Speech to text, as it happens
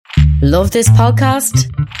Love this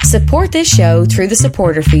podcast? Support this show through the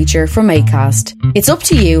supporter feature from Acast. It's up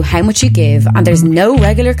to you how much you give, and there's no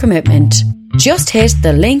regular commitment. Just hit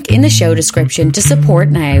the link in the show description to support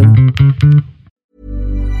now.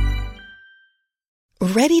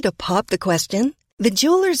 Ready to pop the question? The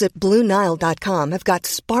jewelers at BlueNile.com have got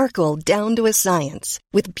sparkle down to a science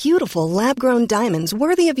with beautiful lab-grown diamonds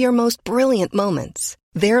worthy of your most brilliant moments.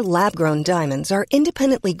 Their lab-grown diamonds are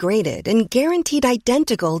independently graded and guaranteed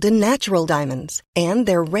identical to natural diamonds, and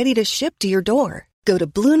they're ready to ship to your door. Go to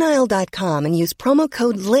BlueNile.com and use promo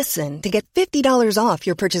code LISTEN to get $50 off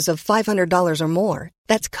your purchase of $500 or more.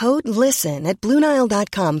 That's code LISTEN at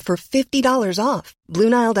BlueNile.com for $50 off.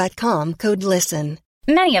 BlueNile.com, code LISTEN.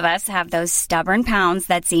 Many of us have those stubborn pounds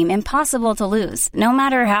that seem impossible to lose, no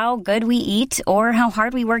matter how good we eat or how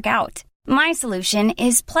hard we work out. My solution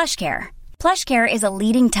is PlushCare. PlushCare is a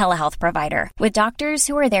leading telehealth provider with doctors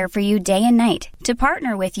who are there for you day and night to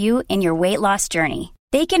partner with you in your weight loss journey.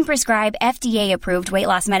 They can prescribe FDA-approved weight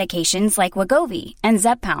loss medications like Wegovy and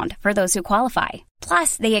Zepbound for those who qualify.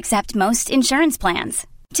 Plus, they accept most insurance plans.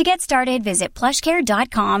 To get started, visit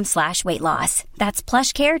plushcare.com/weightloss. That's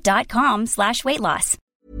plushcare.com/weightloss.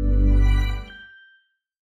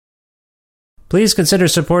 Please consider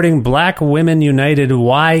supporting Black Women United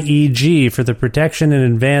YEG for the protection and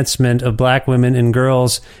advancement of black women and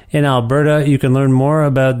girls in Alberta. You can learn more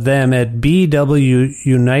about them at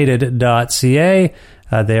bwunited.ca.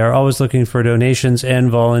 They are always looking for donations and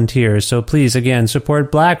volunteers. So please, again, support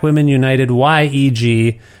Black Women United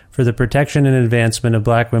YEG for the protection and advancement of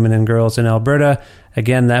black women and girls in Alberta.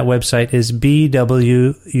 Again, that website is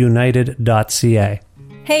bwunited.ca.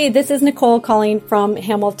 Hey, this is Nicole calling from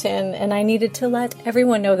Hamilton, and I needed to let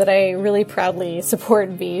everyone know that I really proudly support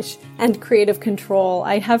Vish and Creative Control.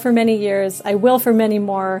 I have for many years. I will for many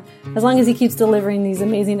more, as long as he keeps delivering these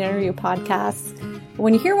amazing interview podcasts.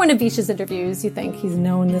 When you hear one of Vish's interviews, you think he's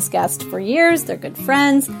known this guest for years. They're good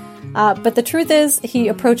friends. But the truth is, he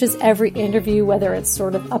approaches every interview, whether it's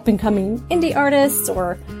sort of up-and-coming indie artists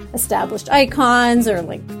or established icons or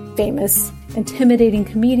like famous, intimidating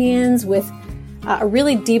comedians with a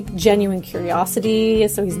really deep, genuine curiosity,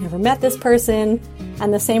 as though he's never met this person,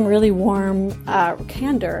 and the same really warm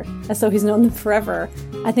candor, as though he's known them forever.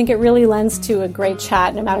 I think it really lends to a great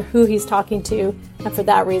chat, no matter who he's talking to, and for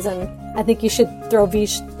that reason, I think you should throw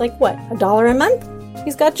Vish, $1 a month?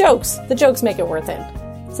 He's got jokes. The jokes make it worth it.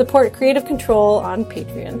 Support Creative Control on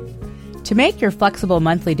Patreon. To make your flexible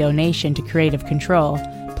monthly donation to Creative Control,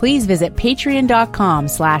 please visit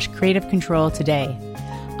patreon.com/Creative Control today.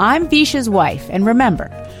 I'm Vish's wife, and remember,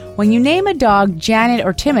 when you name a dog Janet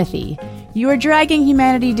or Timothy, you are dragging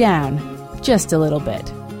humanity down just a little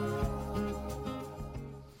bit.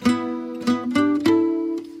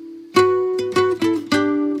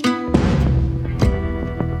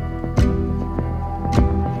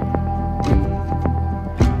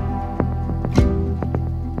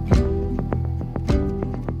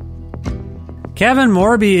 Kevin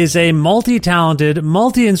Morby is a multi-talented,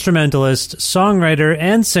 multi-instrumentalist, songwriter,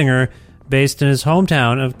 and singer based in his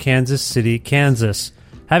hometown of Kansas City, Kansas.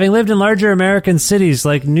 Having lived in larger American cities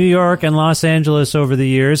like New York and Los Angeles over the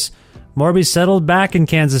years, Morby settled back in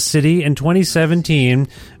Kansas City in 2017,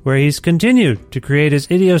 where he's continued to create his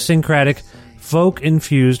idiosyncratic,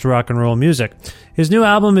 folk-infused rock and roll music. His new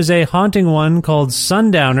album is a haunting one called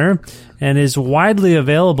Sundowner, and is widely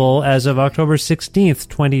available as of October 16th,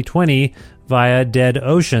 2020, via Dead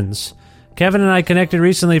Oceans. Kevin and I connected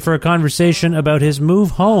recently for a conversation about his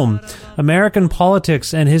move home, American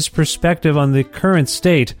politics, and his perspective on the current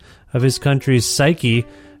state of his country's psyche,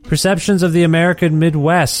 perceptions of the American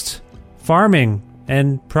Midwest, farming,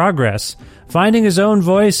 and progress, finding his own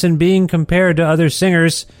voice and being compared to other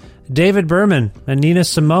singers, David Berman and Nina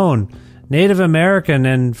Simone, Native American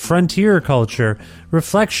and frontier culture,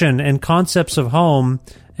 reflection and concepts of home,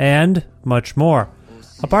 and much more.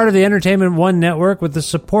 A part of the Entertainment One network with the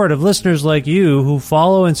support of listeners like you who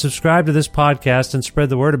follow and subscribe to this podcast and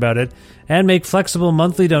spread the word about it, and make flexible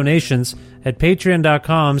monthly donations at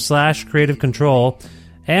patreon.com/Creative Control,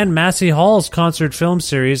 and Massey Hall's concert film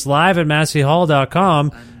series live at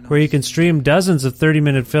MasseyHall.com, where you can stream dozens of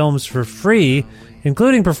 30-minute films for free,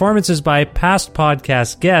 including performances by past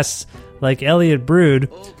podcast guests like Elliot Brood,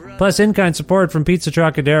 plus in-kind support from Pizza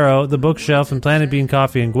Trocadero, The Bookshelf, and Planet Bean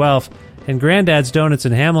Coffee in Guelph, and Granddad's Donuts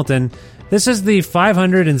in Hamilton. This is the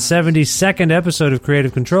 572nd episode of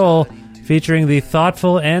Creative Control, featuring the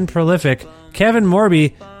thoughtful and prolific Kevin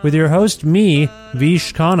Morby, with your host, me,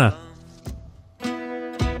 Vish Khanna.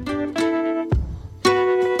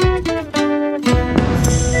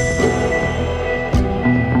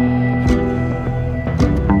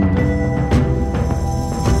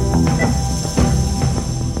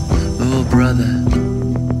 brother,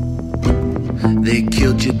 they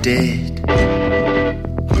killed you dead.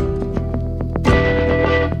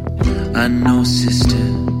 I know, sister,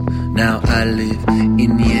 now I live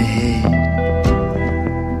in your head.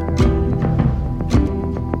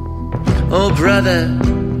 Oh, brother,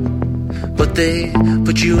 but they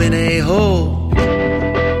put you in a hole.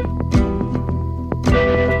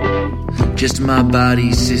 Just my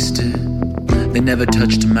body, sister, they never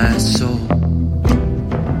touched my soul.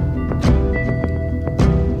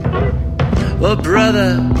 Well,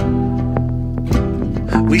 brother,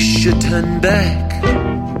 we should turn back.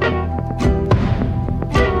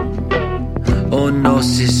 Oh no,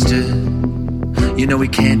 sister, you know we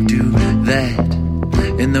can't do that.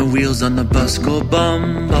 And the wheels on the bus go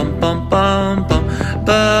bum, bum, bum, bum, bum,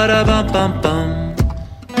 ba-da, bum, bum, bum.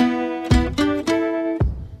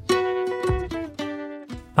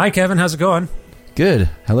 Hi, Kevin. How's it going? Good.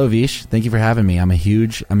 Hello, Vish. Thank you for having me. I'm a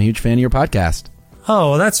huge fan of your podcast.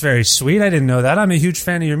 Oh, well, that's very sweet. I didn't know that. I'm a huge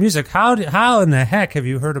fan of your music. How in the heck have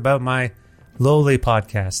you heard about my lowly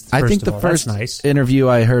podcast? I think the first interview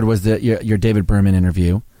I heard was your David Berman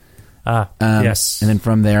interview. Yes. And then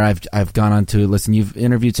from there, I've gone on to listen. You've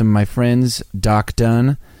interviewed some of my friends, Doc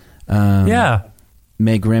Dunn,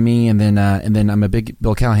 Meg Remy, and then I'm a big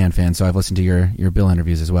Bill Callahan fan, so I've listened to your Bill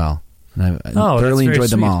interviews as well. And I thoroughly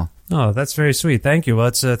enjoyed them all. Oh, that's very sweet. Thank you. Well,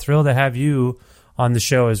 it's a thrill to have you on the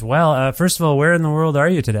show as well. First of all, where in the world are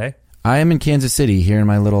you today? I am in Kansas City, here in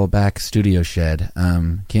my little back studio shed.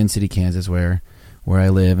 Kansas City, Kansas, where I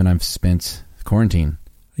live, and I've spent quarantine.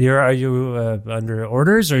 Are you under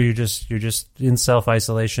orders, or you're just in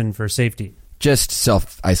self-isolation for safety? Just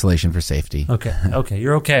self-isolation for safety. Okay.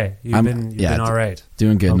 You're okay. You've been all right.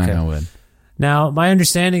 Doing good, okay. Knock on wood. Now, my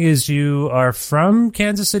understanding is you are from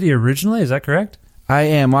Kansas City originally. Is that correct? I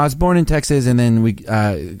am. Well, I was born in Texas, and then we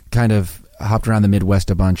kind of hopped around the Midwest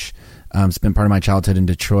a bunch. Spent part of my childhood in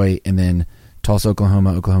Detroit, and then Tulsa,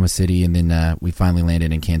 Oklahoma City, and then we finally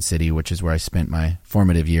landed in Kansas City, which is where I spent my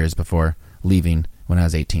formative years before leaving when I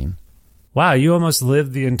was 18. Wow, you almost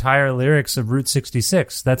lived the entire lyrics of Route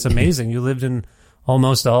 66. That's amazing. You lived in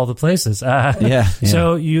almost all the places. Yeah.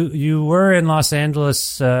 So you were in Los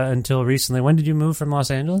Angeles until recently. When did you move from Los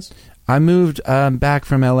Angeles? I moved back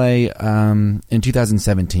from LA in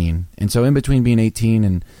 2017, and so in between being 18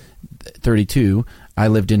 and 32, I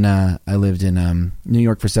lived in New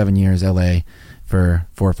York for 7 years, LA for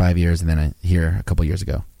 4 or 5 years, and then here a couple years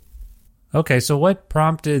ago. Okay, so what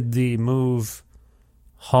prompted the move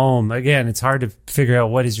home? Again, it's hard to figure out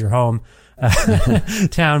what is your home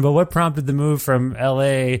town, but what prompted the move from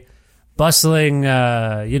LA, bustling,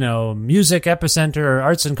 music epicenter or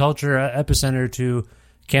arts and culture epicenter, to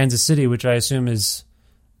Kansas City, which I assume is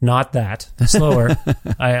not that, slower,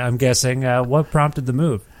 I'm guessing. What prompted the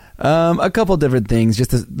move? A couple different things.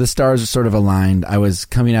 Just the stars are sort of aligned. I was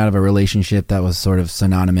coming out of a relationship that was sort of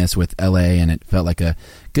synonymous with LA, and it felt like a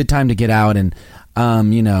good time to get out and,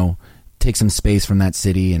 take some space from that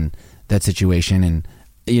city and that situation. And,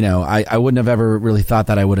 I wouldn't have ever really thought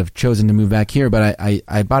that I would have chosen to move back here, but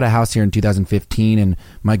I bought a house here in 2015, and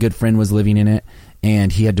my good friend was living in it,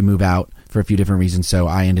 and he had to move out for a few different reasons. So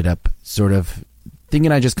I ended up sort of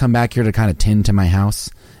thinking I'd just come back here to kind of tend to my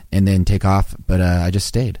house and then take off, but I just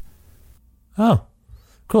stayed. Oh,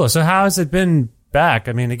 cool. So how has it been back?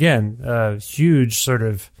 I mean, again, a huge sort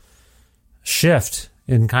of shift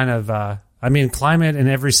in kind of, climate in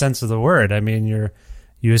every sense of the word. I mean,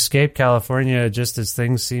 you escaped California just as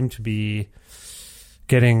things seem to be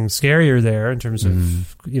getting scarier there in terms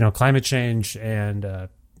of, climate change and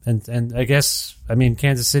I guess,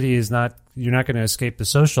 Kansas City is not, you're not going to escape the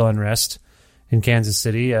social unrest in Kansas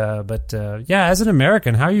City. But as an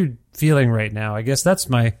American, how are you feeling right now? I guess that's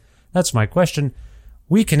my question.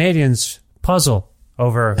 We Canadians puzzle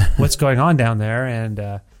over what's going on down there, and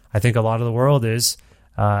I think a lot of the world is,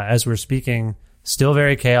 as we're speaking, still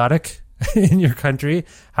very chaotic in your country.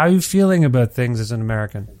 How are you feeling about things as an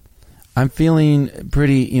American? I'm feeling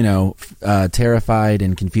pretty, terrified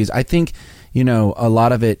and confused. I think, a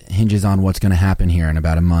lot of it hinges on what's going to happen here in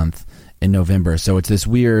about a month in November. So it's this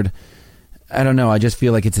weird, I don't know, I just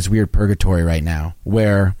feel like it's this weird purgatory right now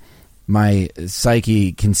where my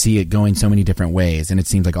psyche can see it going so many different ways, and it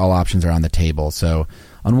seems like all options are on the table. So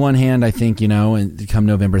on one hand, I think, and come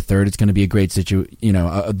November 3rd, it's going to be a great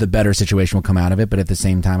the better situation will come out of it. But at the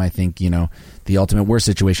same time, I think, the ultimate worst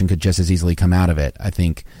situation could just as easily come out of it. I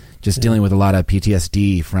think just dealing with a lot of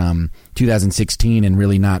PTSD from 2016 and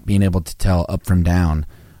really not being able to tell up from down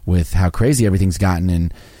with how crazy everything's gotten.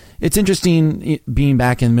 And it's interesting being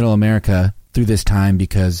back in middle America through this time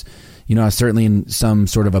because, I was certainly in some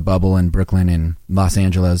sort of a bubble in Brooklyn and Los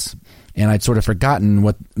Angeles and I'd sort of forgotten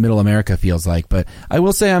what Middle America feels like. But I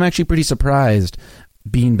will say I'm actually pretty surprised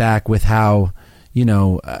being back with how,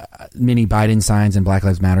 many Biden signs and Black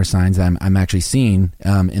Lives Matter signs I'm actually seeing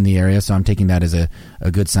in the area. So I'm taking that as a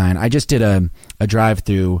good sign. I just did a drive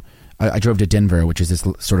through. I drove to Denver, which is this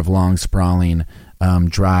sort of long, sprawling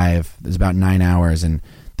drive. It's about 9 hours, and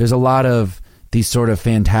there's a lot of these sort of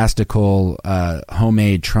fantastical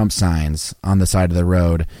homemade Trump signs on the side of the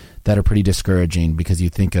road that are pretty discouraging, because you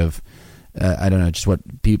think of, I don't know, just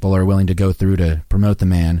what people are willing to go through to promote the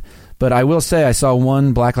man. But I will say I saw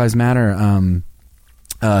one Black Lives Matter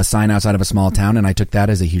sign outside of a small town, and I took that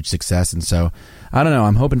as a huge success. And so, I don't know,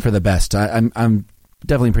 I'm hoping for the best. I'm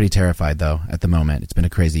definitely pretty terrified, though, at the moment. It's been a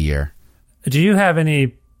crazy year. Do you have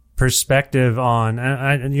any perspective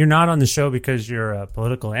on, you're not on the show because you're a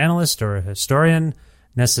political analyst or a historian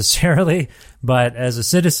necessarily, but as a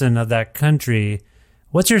citizen of that country,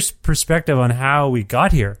 what's your perspective on how we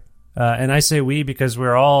got here? And I say we because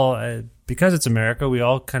we're all, because it's America, we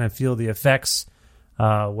all kind of feel the effects,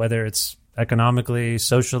 whether it's economically,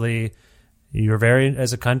 socially. You're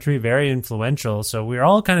as a country, very influential. So we're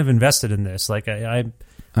all kind of invested in this. Like I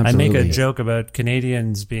make a joke about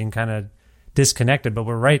Canadians being kind of disconnected, but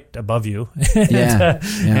we're right above you.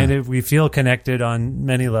 And if we feel connected on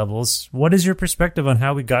many levels. What is your perspective on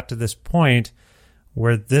how we got to this point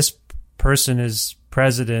where this person is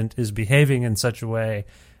president, is behaving in such a way,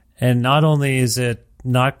 and not only is it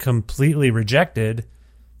not completely rejected,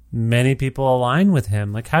 many people align with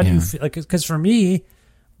him? Like, how do you feel? Like, because for me,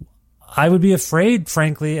 I would be afraid,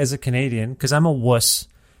 frankly, as a Canadian, because I'm a wuss,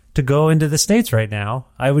 to go into the States right now.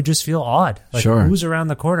 I would just feel odd. Like, who's around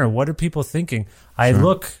the corner? What are people thinking? I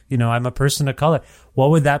look, I'm a person of color. What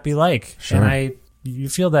would that be like? And you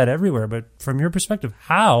feel that everywhere. But from your perspective,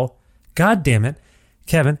 how, God damn it,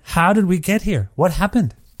 Kevin, how did we get here? What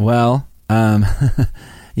happened? Well,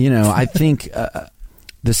 I think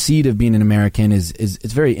the seed of being an American is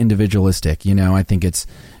very individualistic. I think it's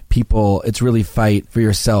really fight for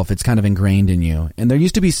yourself. It's kind of ingrained in you. And there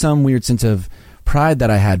used to be some weird sense of pride that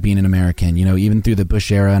I had being an American, even through the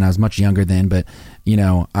Bush era, and I was much younger then, but,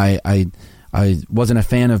 I wasn't a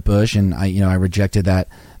fan of Bush, and I rejected that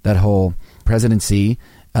whole presidency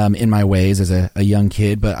in my ways as a young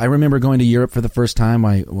kid. But I remember going to Europe for the first time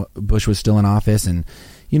while Bush was still in office, and,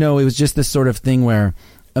 it was just this sort of thing where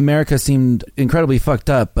America seemed incredibly fucked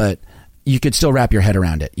up, but you could still wrap your head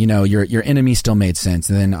around it. Your enemy still made sense.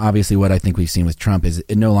 And then obviously what I think we've seen with Trump is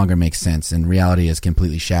it no longer makes sense, and reality is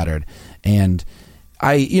completely shattered. And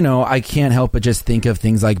I can't help but just think of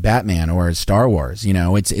things like Batman or Star Wars.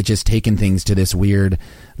 It's just taken things to this weird,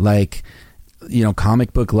 like,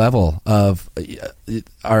 comic book level of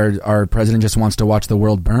our president just wants to watch the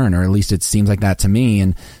world burn, or at least it seems like that to me.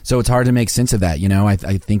 And so it's hard to make sense of that.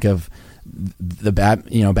 I think of the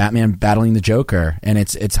Batman battling the Joker, and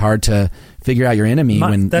it's hard to figure out your enemy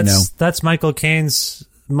that's Michael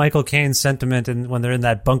Caine's sentiment when they're in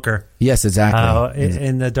that bunker. Yes, exactly.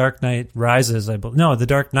 In The Dark Knight Rises, The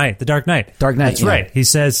Dark Knight. That's right. He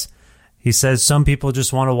says some people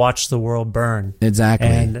just want to watch the world burn. Exactly.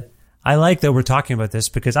 And I like that we're talking about this,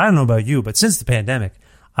 because I don't know about you, but since the pandemic,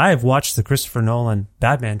 I have watched the Christopher Nolan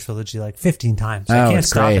Batman trilogy like 15 times. I can't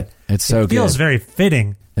stop it. It's so good. It feels very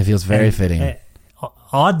fitting. It feels very fitting.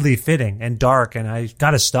 Oddly fitting and dark, and I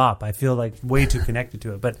got to stop. I feel like way too connected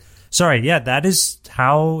to it. But sorry, that is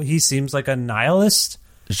how he seems, like a nihilist.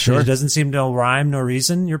 Sure. It doesn't seem no rhyme, no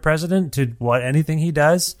reason, your president, to anything he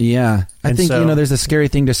does. Yeah. I think, there's a scary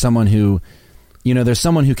thing to someone who, there's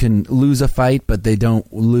someone who can lose a fight, but they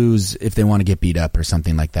don't lose if they want to get beat up or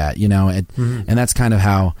something like that, and that's kind of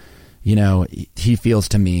how, he feels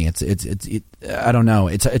to me. It's I don't know.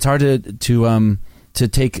 It's hard to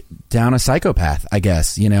take down a psychopath, I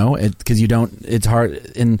guess, because it's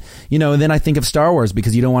hard. And, then I think of Star Wars,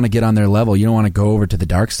 because you don't want to get on their level. You don't want to go over to the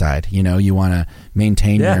dark side. You want to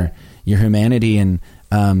maintain your humanity and,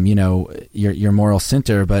 your moral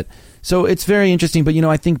center. But so it's very interesting. But,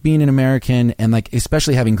 I think being an American, and like,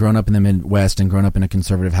 especially having grown up in the Midwest and grown up in a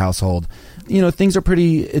conservative household, things are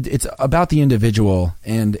it's about the individual,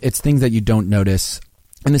 and it's things that you don't notice.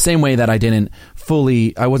 In the same way that I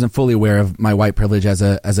wasn't fully aware of my white privilege as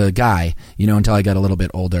a guy, until I got a little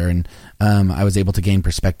bit older, and I was able to gain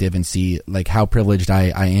perspective and see like how privileged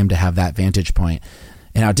I am to have that vantage point,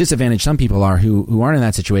 and how disadvantaged some people are who aren't in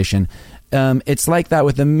that situation. It's like that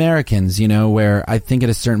with Americans, where I think at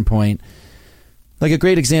a certain point, like a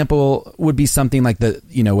great example would be something like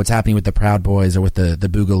what's happening with the Proud Boys, or with the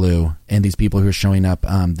Boogaloo, and these people who are showing up,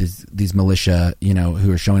 these militia,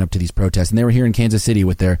 who are showing up to these protests, and they were here in Kansas City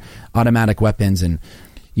with their automatic weapons. And,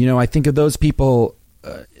 I think of those people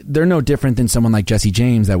they're no different than someone like Jesse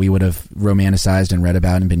James that we would have romanticized and read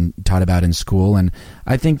about and been taught about in school. And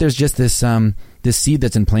I think there's just this seed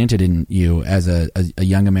that's implanted in you as a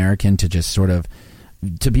young American to just sort of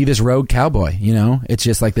to be this rogue cowboy. It's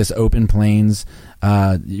just like this open plains.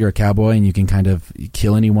 You're a cowboy and you can kind of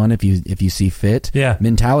kill anyone if you see fit. Yeah.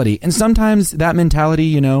 Mentality. And sometimes that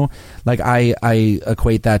mentality, like I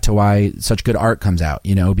equate that to why such good art comes out.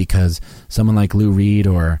 Because someone like Lou Reed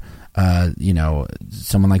or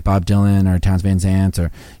someone like Bob Dylan or Townes Van Zandt or,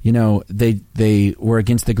 they were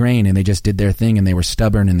against the grain and they just did their thing and they were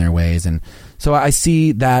stubborn in their ways. And so I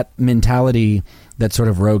see that mentality, that sort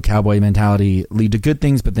of rogue cowboy mentality, lead to good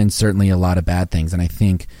things, but then certainly a lot of bad things. And I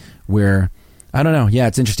think I don't know. Yeah,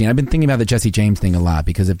 it's interesting. I've been thinking about the Jesse James thing a lot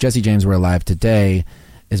because if Jesse James were alive today,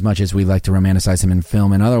 as much as we like to romanticize him in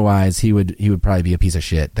film and otherwise, he would probably be a piece of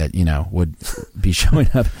shit that, would be showing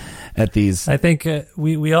up at these. I think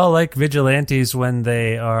we all like vigilantes when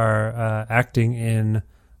they are acting in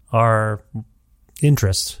our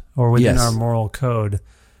interests or within our moral code.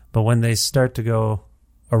 But when they start to go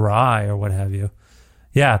awry or what have you,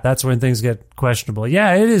 yeah, that's when things get questionable.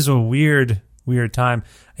 Yeah, it is a weird time.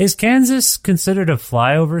 Is Kansas considered a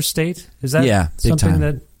flyover state? Is that something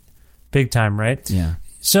that big time, right? Yeah.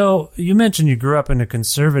 So you mentioned you grew up in a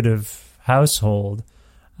conservative household.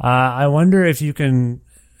 I wonder if you can,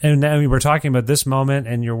 and we were talking about this moment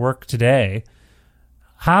and your work today.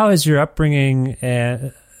 How is your upbringing?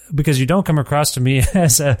 Because you don't come across to me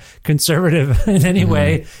as a conservative in any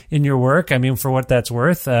way in your work. I mean, for what that's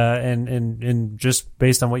worth, and just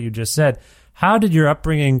based on what you just said. How did your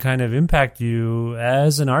upbringing kind of impact you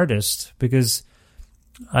as an artist? Because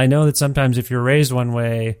I know that sometimes if you're raised one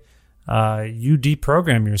way, you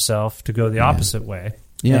deprogram yourself to go the opposite way.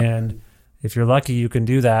 Yeah. And if you're lucky, you can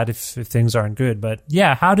do that if things aren't good. But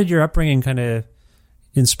yeah, how did your upbringing kind of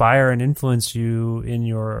inspire and influence you in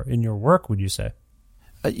your work, would you say?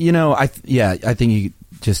 I think you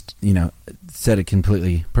just, said it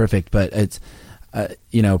completely perfect, but it's,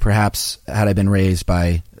 perhaps had I been raised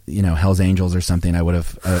by, Hell's Angels or something, I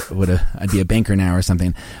I'd be a banker now or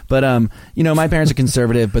something. But, my parents are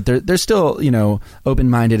conservative, but they're still,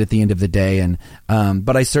 open-minded at the end of the day. And,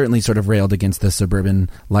 but I certainly sort of railed against the suburban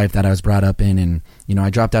life that I was brought up in. And, I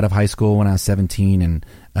dropped out of high school when I was 17 and,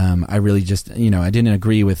 I really just, I didn't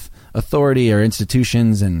agree with authority or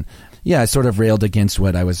institutions. And yeah, I sort of railed against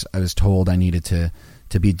what I was told I needed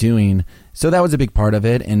to be doing. So that was a big part of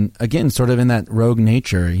it. And again, sort of in that rogue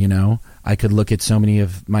nature, I could look at so many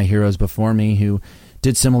of my heroes before me who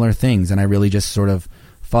did similar things. And I really just sort of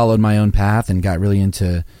followed my own path and got really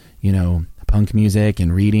into, punk music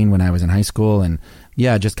and reading when I was in high school. And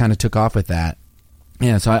yeah, just kind of took off with that.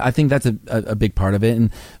 Yeah. So I think that's a big part of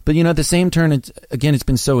it. But at the same turn, it's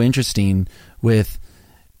been so interesting with,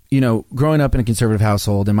 growing up in a conservative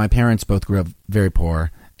household, and my parents both grew up very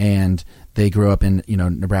poor, and they grew up in,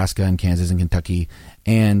 Nebraska and Kansas and Kentucky.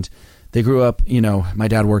 And they grew up, my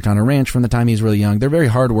dad worked on a ranch from the time he was really young. They're very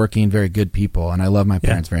hardworking, very good people. And I love my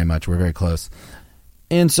parents very much. We're very close.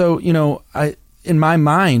 And so, in my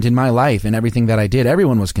mind, in my life, and everything that I did,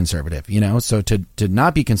 everyone was conservative, so to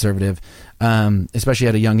not be conservative, especially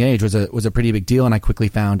at a young age was a pretty big deal. And I quickly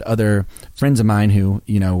found other friends of mine who,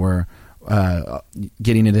 were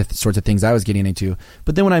getting into the sorts of things I was getting into.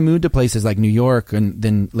 But then when I moved to places like New York and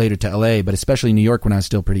then later to LA, but especially New York when I was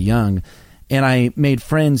still pretty young, and I made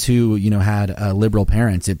friends who, had liberal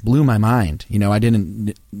parents, it blew my mind. I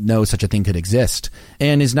didn't know such a thing could exist.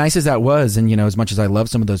 And as nice as that was, and, as much as I love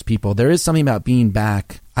some of those people, there is something about being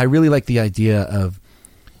back. I really like the idea of,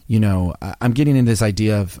 I'm getting into this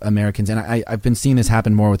idea of Americans, and I've been seeing this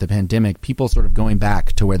happen more with the pandemic, people sort of going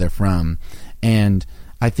back to where they're from. And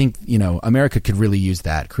I think, America could really use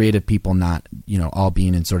that. Creative people not, all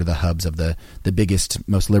being in sort of the hubs of the biggest,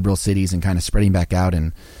 most liberal cities and kind of spreading back out.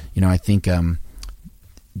 And, I think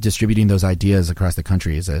distributing those ideas across the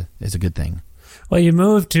country is a good thing. Well, you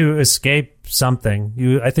moved to escape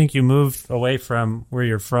something. I think you moved away from where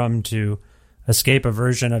you're from to escape a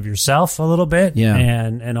version of yourself a little bit. Yeah.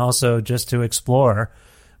 And also just to explore.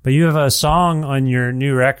 But you have a song on your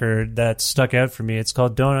new record that stuck out for me. It's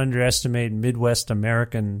called Don't Underestimate Midwest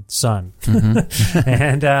American Sun. Mm-hmm.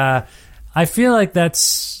 And I feel like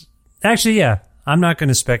that's... Actually, yeah, I'm not going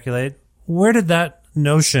to speculate. Where did that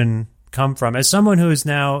notion come from? As someone who is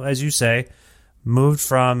now, as you say, moved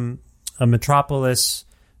from a metropolis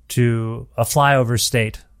to a flyover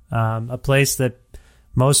state, a place that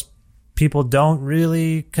most people don't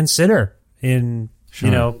really consider in...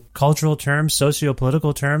 Sure. Cultural terms,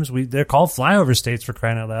 socio-political terms, they're called flyover states for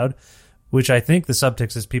crying out loud. which I think the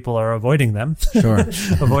subtext is people are avoiding them. Sure.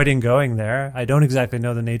 Avoiding going there. I don't exactly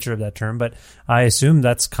know the nature of that term, but I assume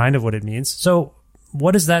that's kind of what it means. So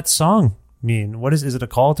what does that song mean? Is it a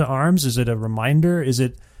call to arms? Is it a reminder? Is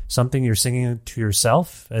it something you're singing to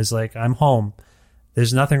yourself as like, I'm home.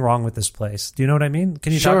 There's nothing wrong with this place. Do you know what I mean?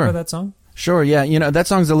 Can you talk about that song? Sure, yeah. You know, that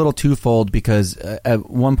song's a little twofold because at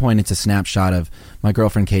one point it's a snapshot of my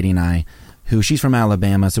girlfriend Katie and I, she's from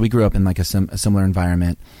Alabama, so we grew up in like a similar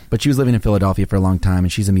environment. But she was living in Philadelphia for a long time,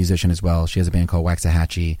 and she's a musician as well. She has a band called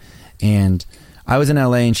Waxahachie. And I was in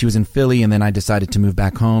LA and she was in Philly, and then I decided to move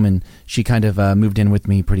back home, and she kind of moved in with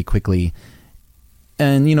me pretty quickly.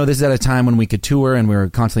 And, you know, this is at a time when we could tour and we were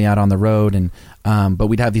constantly out on the road. And but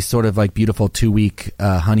we'd have these sort of like beautiful 2-week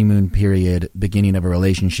honeymoon period, beginning of a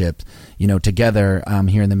relationship, you know, together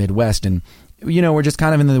here in the Midwest. And, you know, we're just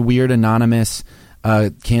kind of in the weird, anonymous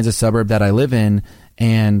Kansas suburb that I live in,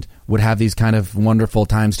 and would have these kind of wonderful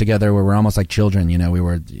times together where we're almost like children. You know, we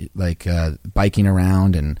were like biking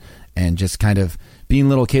around and just kind of being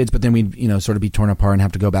little kids, but then we'd, you know, sort of be torn apart and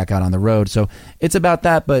have to go back out on the road. So it's about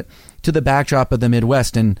that, but to the backdrop of the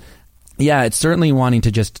Midwest. And yeah, it's certainly wanting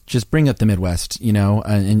to just bring up the Midwest, you know,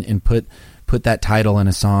 and put that title in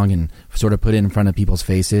a song and sort of put it in front of people's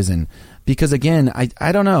faces. And because again,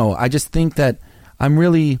 I don't know, I just think that I'm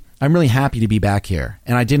really happy to be back here,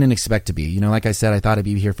 and I didn't expect to be. You know, like I said, I thought I'd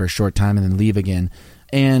be here for a short time and then leave again.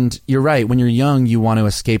 And you're right. When you're young, you want to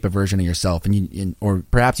escape a version of yourself, or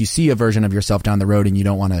perhaps you see a version of yourself down the road, and you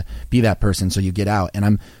don't want to be that person, so you get out. And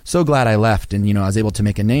I'm so glad I left, and you know, I was able to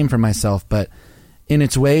make a name for myself. But in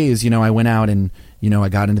its ways, you know, I went out and you know, I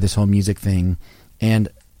got into this whole music thing, and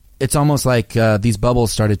it's almost like these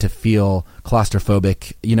bubbles started to feel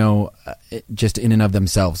claustrophobic, you know, just in and of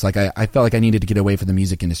themselves. Like I felt like I needed to get away from the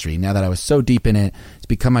music industry. Now that I was so deep in it, it's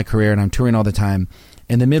become my career, and I'm touring all the time.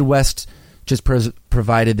 And the Midwest just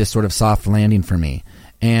provided this sort of soft landing for me.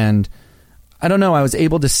 And I don't know, I was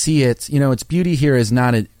able to see it. You know, its beauty here is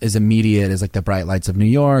not as immediate as like the bright lights of New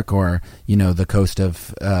York, or, you know, the coast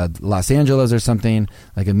of Los Angeles or something,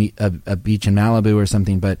 like a beach in Malibu or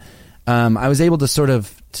something. But I was able to sort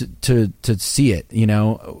of to see it, you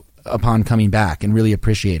know, upon coming back, and really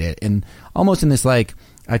appreciate it. And almost in this, like,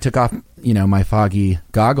 I took off, you know, my foggy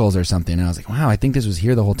goggles or something, and I was like, wow, I think this was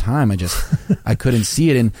here the whole time. I couldn't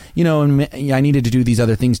see it. And, you know, and I needed to do these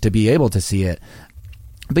other things to be able to see it.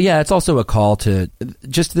 But yeah, it's also a call to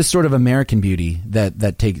just this sort of American beauty that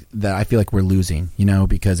I feel like we're losing, you know,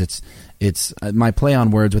 because it's my play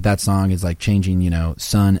on words with that song is like changing, you know,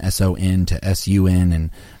 sun, S-O-N to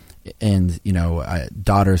S-U-N, and you know,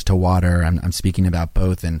 daughters to water. I'm speaking about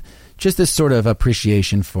both, and just this sort of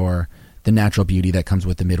appreciation for the natural beauty that comes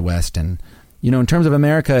with the Midwest. And, you know, in terms of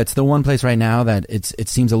America, it's the one place right now that it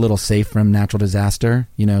seems a little safe from natural disaster,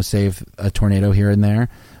 you know, save a tornado here and there.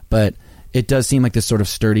 But it does seem like this sort of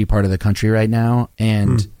sturdy part of the country right now.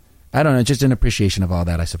 And I don't know, just an appreciation of all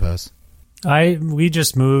that, I suppose. We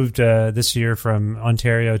just moved this year from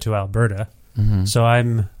Ontario to Alberta. Mm-hmm. So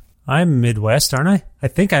I'm Midwest, aren't I? I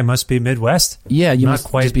think I must be Midwest. Yeah, you must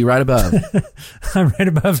just be right above. I'm right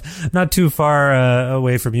above, not too far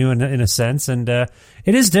away from you in a sense. And it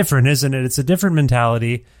is different, isn't it? It's a different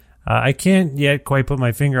mentality. I can't yet quite put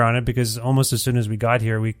my finger on it because almost as soon as we got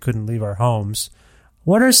here, we couldn't leave our homes.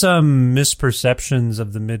 What are some misperceptions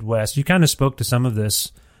of the Midwest? You kind of spoke to some of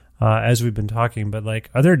this as we've been talking, but like,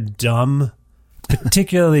 are there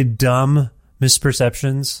particularly dumb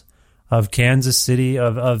misperceptions of Kansas City,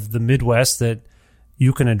 of the Midwest that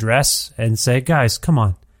you can address and say, guys, come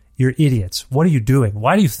on, you're idiots. What are you doing?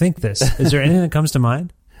 Why do you think this? Is there anything that comes to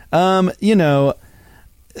mind? You know,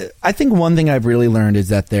 I think one thing I've really learned is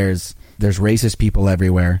that there's racist people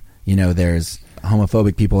everywhere. You know, there's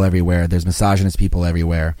homophobic people everywhere. There's misogynist people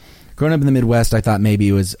everywhere. Growing up in the Midwest, I thought maybe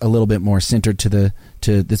it was a little bit more centered to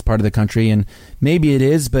this part of the country, and maybe it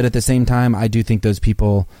is, but at the same time, I do think those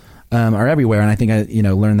people are everywhere, and I think I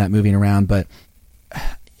learned that moving around. But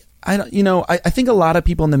I think a lot of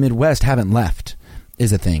people in the Midwest haven't left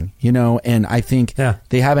is a thing, you know, and I think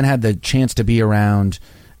they haven't had the chance to be around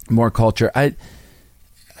more culture. I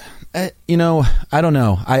don't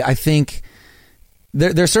know. I think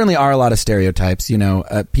there certainly are a lot of stereotypes, you know,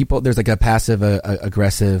 people, there's like a passive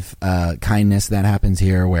aggressive kindness that happens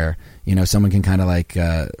here where, you know, someone can kind of like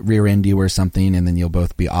rear end you or something, and then you'll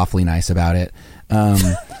both be awfully nice about it.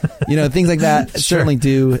 You know, things like that certainly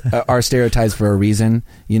are stereotypes for a reason.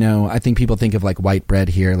 You know, I think people think of like white bread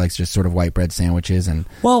here, like just sort of white bread sandwiches. And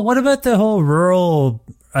well, what about the whole rural,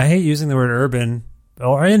 I hate using the word urban,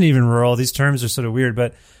 or and even rural, these terms are sort of weird,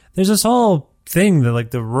 but there's this whole thing that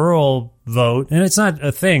like the rural vote, and it's not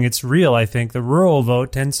a thing, it's real. I think the rural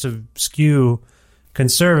vote tends to skew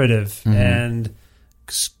conservative and,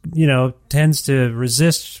 you know, tends to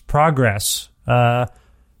resist progress.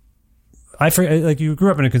 I forget, like, you grew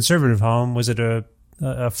up in a conservative home. Was it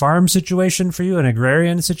a farm situation for you, an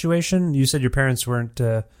agrarian situation? You said your parents weren't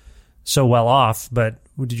so well off, but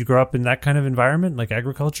did you grow up in that kind of environment, like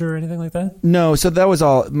agriculture or anything like that? No, so that was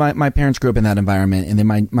all. My parents grew up in that environment, and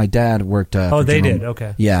then my dad worked. Oh, they did.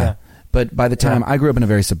 Okay. Yeah. But by the time I grew up in a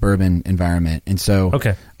very suburban environment, and so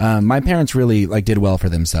my parents really like did well for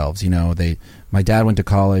themselves. You know, my dad went to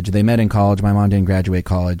college. They met in college. My mom didn't graduate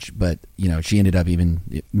college, but you know, she ended up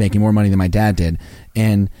even making more money than my dad did,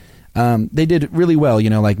 and they did really well. You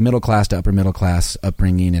know, like middle class to upper middle class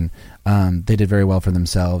upbringing, and they did very well for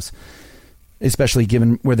themselves, especially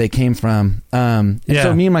given where they came from. And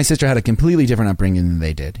so me and my sister had a completely different upbringing than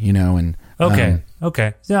they did. You know, and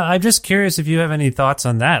Okay. Yeah, I'm just curious if you have any thoughts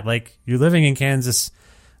on that. Like, you're living in Kansas.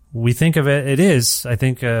 We think of it is, I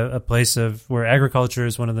think, a place of where agriculture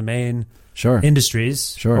is one of the main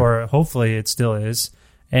industries. Sure. Or hopefully it still is.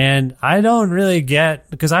 And I don't really get,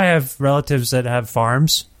 because I have relatives that have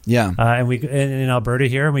farms. Yeah. And we in Alberta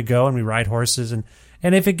here, and we go and we ride horses. And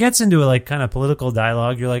if it gets into a like kind of political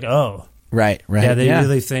dialogue, you're like, oh. Right. Yeah, they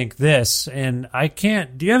really think this. And I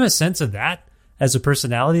can't, do you have a sense of that? As a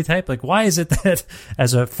personality type, like, why is it that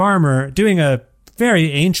as a farmer doing a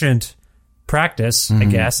very ancient practice, I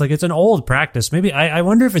guess, like it's an old practice. Maybe I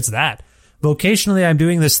wonder if it's that vocationally I'm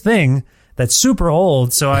doing this thing that's super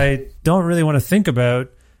old. So I don't really want to think about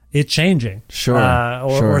it changing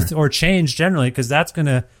or change generally, because that's going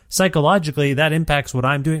to psychologically that impacts what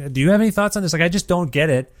I'm doing. Do you have any thoughts on this? Like, I just don't get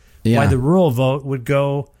it. Why the rural vote would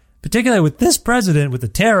go, particularly with this president, with the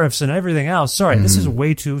tariffs and everything else. Sorry, this is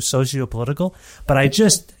way too socio-political, but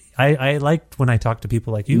I like when I talk to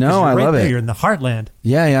people like you. No, I love it. You're in the heartland.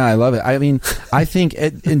 Yeah, I love it. I mean, I think,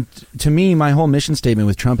 to me, my whole mission statement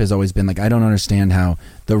with Trump has always been, like, I don't understand how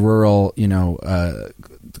the rural, you know,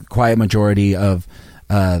 quiet majority of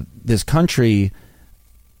this country,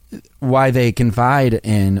 why they confide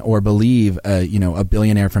in or believe, you know, a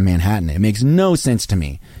billionaire from Manhattan. It makes no sense to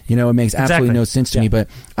me. You know, it makes absolutely no sense to me. But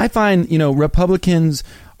I find, you know, Republicans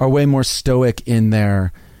are way more stoic in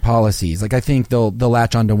their policies. Like, I think they'll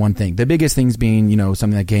latch onto one thing. The biggest things being, you know,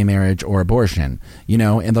 something like gay marriage or abortion, you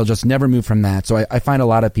know, and they'll just never move from that. So I find a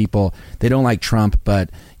lot of people, they don't like Trump, but,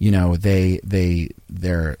 you know, they're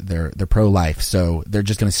pro-life. So they're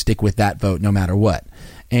just going to stick with that vote no matter what.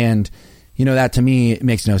 And, you know, that to me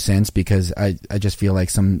makes no sense, because I just feel like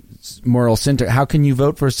some moral center. How can you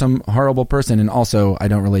vote for some horrible person? And also, I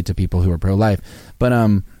don't relate to people who are pro-life. But,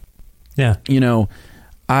 you know,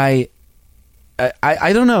 I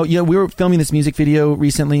don't know. You know, we were filming this music video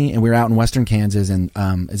recently, and we were out in western Kansas, and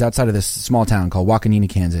it's outside of this small town called Wakanini,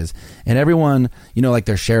 Kansas. And everyone, you know, like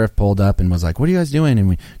their sheriff pulled up and was like, "What are you guys doing?" And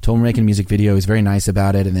we told him we're making a music video. He was very nice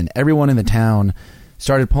about it. And then everyone in the town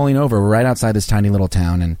started pulling over. We're right outside this tiny little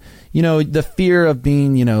town, and you know, the fear of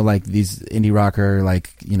being, you know, like these indie rocker, like,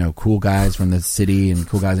 you know, cool guys from the city and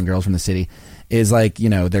cool guys and girls from the city is like, you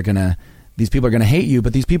know, these people are going to hate you,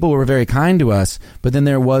 but these people were very kind to us. But then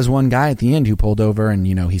there was one guy at the end who pulled over, and,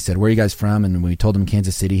 you know, he said, "Where are you guys from?" And when we told him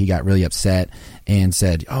Kansas City, he got really upset and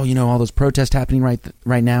said, "Oh, you know, all those protests happening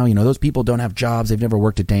right now, you know, those people don't have jobs. They've never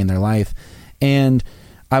worked a day in their life." And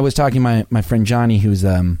I was talking to my friend Johnny, who's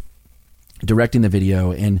directing the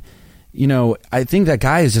video, and you know, I think that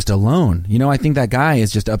guy is just alone. You know, I think that guy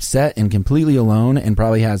is just upset and completely alone, and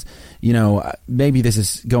probably has, you know, maybe this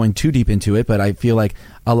is going too deep into it, but I feel like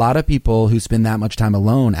a lot of people who spend that much time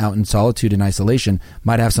alone out in solitude and isolation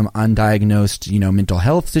might have some undiagnosed, you know, mental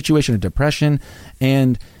health situation or depression.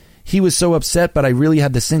 And he was so upset, but I really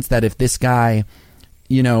had the sense that if this guy,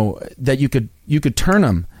 you know, that you could turn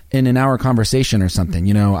him in an hour conversation or something.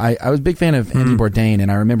 You know, I was a big fan of Anthony Bourdain,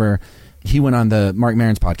 and I remember he went on the Marc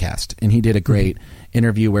Maron's podcast, and he did a great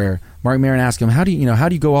interview where Marc Maron asked him, how do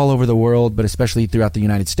you go all over the world, but especially throughout the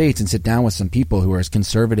United States, and sit down with some people who are as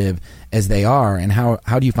conservative as they are, and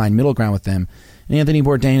how do you find middle ground with them? And Anthony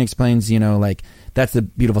Bourdain explains, you know, like, that's the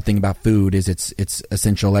beautiful thing about food is it's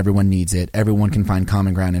essential. Everyone needs it. Everyone can find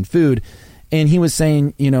common ground in food. And he was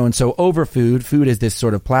saying, you know, and so over food is this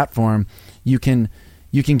sort of platform. You can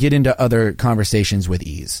get into other conversations with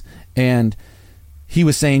ease. And he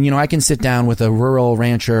was saying, you know, I can sit down with a rural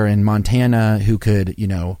rancher in Montana who could, you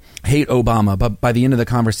know, hate Obama, but by the end of the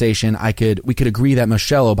conversation, we could agree that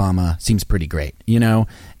Michelle Obama seems pretty great, you know,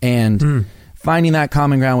 and finding that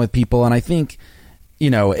common ground with people. And I think,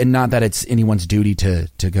 and not that it's anyone's duty to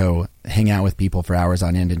go hang out with people for hours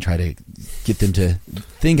on end and try to get them to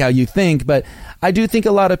think how you think. But I do think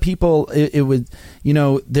a lot of people, it would,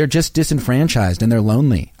 they're just disenfranchised and they're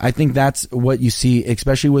lonely. I think that's what you see,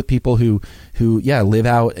 especially with people who live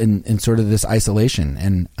out in sort of this isolation.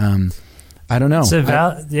 And, I don't know.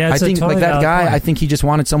 I think totally like that guy, point. I think he just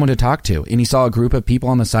wanted someone to talk to, and he saw a group of people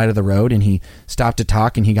on the side of the road and he stopped to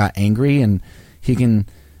talk and he got angry, and he can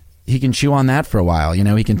chew on that for a while,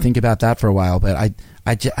 he can think about that for a while. But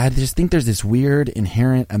I just think there's this weird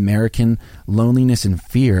inherent American loneliness and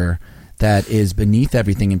fear that is beneath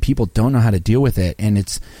everything, and people don't know how to deal with it. And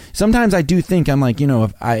it's sometimes I do think I'm like,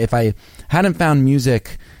 if I hadn't found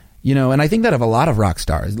music, and I think that of a lot of rock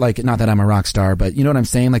stars, like, not that I'm a rock star, but you know what I'm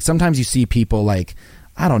saying? Like, sometimes you see people like,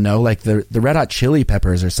 I don't know, like the Red Hot Chili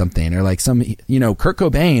Peppers or something, or like some, Kurt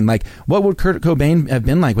Cobain. Like, what would Kurt Cobain have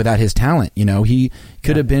been like without his talent? He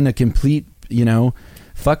could have been a complete,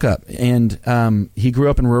 fuck up. And he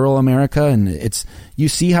grew up in rural America, and you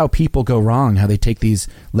see how people go wrong, how they take these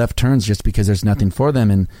left turns just because there's nothing for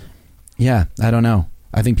them. And yeah, I don't know.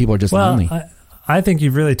 I think people are just lonely. I think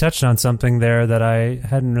you've really touched on something there that I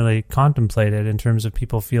hadn't really contemplated in terms of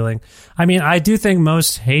people feeling. I mean, I do think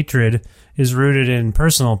most hatred is rooted in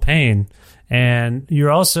personal pain, and we're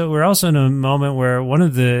also in a moment where one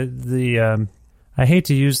of the I hate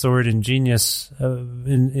to use the word ingenious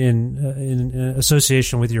in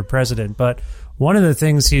association with your president, but one of the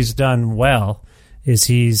things he's done well is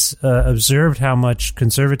he's observed how much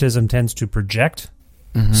conservatism tends to project.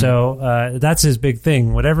 Mm-hmm. So that's his big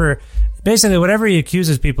thing. Whatever he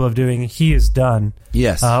accuses people of doing, he has done.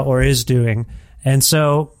 Yes. Or is doing. And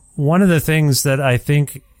so one of the things that I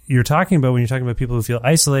think you're talking about when you're talking about people who feel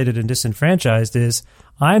isolated and disenfranchised is,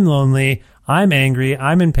 I'm lonely, I'm angry,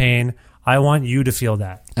 I'm in pain, I want you to feel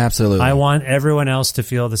that. Absolutely. I want everyone else to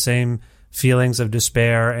feel the same feelings of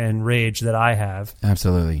despair and rage that I have.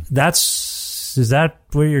 Absolutely. Is that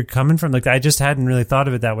where you're coming from? Like, I just hadn't really thought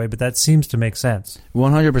of it that way, but that seems to make sense.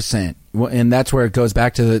 100%. And that's where it goes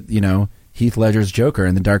back to the, Heath Ledger's Joker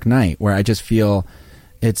in The Dark Knight, where I just feel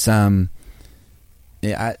it's,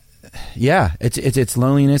 it's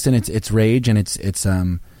loneliness and it's rage, and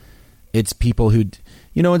it's people who,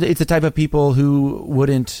 it's the type of people who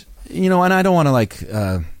wouldn't, and I don't want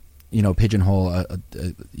to pigeonhole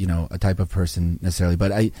a type of person necessarily,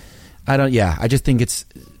 but I just think it's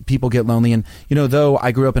people get lonely. And, though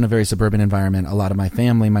I grew up in a very suburban environment, a lot of my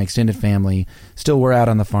family, my extended family still were out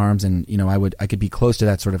on the farms, and, I could be close to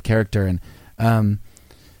that sort of character. And,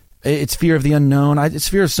 it's fear of the unknown. It's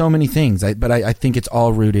fear of so many things, but I think it's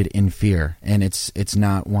all rooted in fear, and it's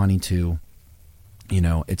not wanting to,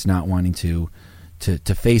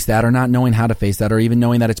 to face that, or not knowing how to face that, or even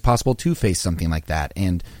knowing that it's possible to face something like that,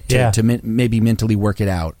 and to maybe mentally work it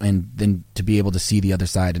out, and then to be able to see the other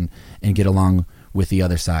side and get along with the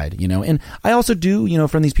other side, And I also do,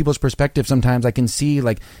 from these people's perspective, sometimes I can see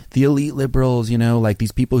like the elite liberals, like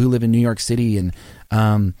these people who live in New York City and,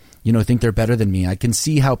 think they're better than me. I can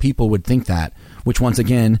see how people would think that, which once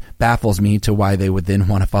again baffles me to why they would then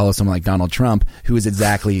want to follow someone like Donald Trump, who is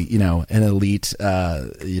exactly, an elite,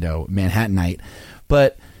 Manhattanite.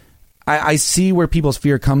 But I see where people's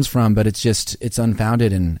fear comes from, but it's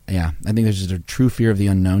unfounded. And I think there's just a true fear of the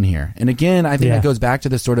unknown here. And again, I think it goes back to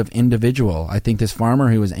this sort of individual. I think this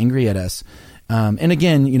farmer who was angry at us, and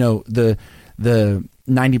again, the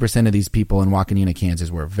 90% of these people in Waukena,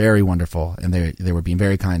 Kansas were very wonderful, and they were being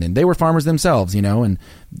very kind, and they were farmers themselves, and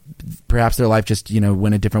perhaps their life just,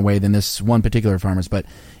 went a different way than this one particular farmer's. But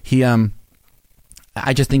he,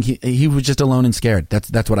 I just think he was just alone and scared.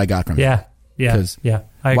 That's what I got from him. Yeah.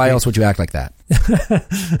 Why else would you act like that?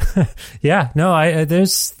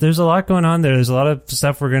 There's a lot going on there. There's a lot of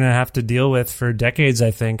stuff we're going to have to deal with for decades,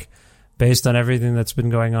 I think, based on everything that's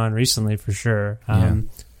been going on recently, for sure.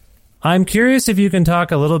 I'm curious if you can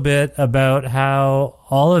talk a little bit about how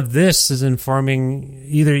all of this is informing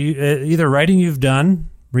either writing you've done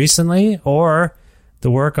recently or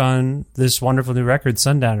the work on this wonderful new record,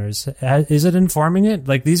 Sundowners. Is it informing it?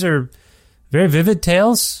 Like, these are very vivid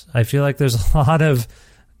tales. I feel like there's a lot of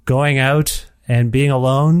going out and being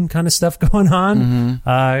alone kind of stuff going on.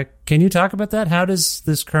 Mm-hmm. Can you talk about that? How does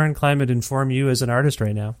this current climate inform you as an artist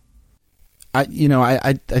right now? I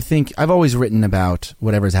think I've always written about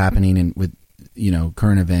whatever's happening with,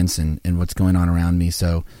 current events and what's going on around me.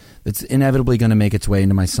 So it's inevitably going to make its way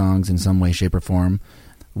into my songs in some way, shape, or form,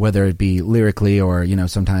 whether it be lyrically or,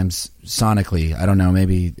 sometimes sonically. I don't know,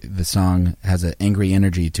 maybe the song has an angry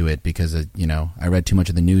energy to it because, I read too much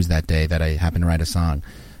of the news that day that I happened to write a song.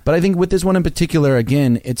 But I think with this one in particular,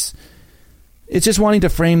 again, it's just wanting to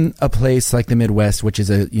frame a place like the Midwest, which is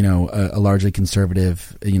a largely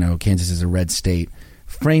conservative, Kansas is a red state,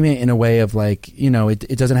 frame it in a way of like,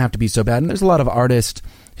 it doesn't have to be so bad. And there's a lot of artists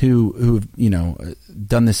who've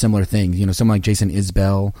done this similar thing. Someone like Jason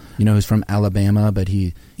Isbell, who's from Alabama, but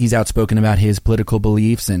he's outspoken about his political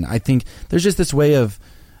beliefs. And I think there's just this way of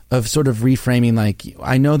sort of reframing, like,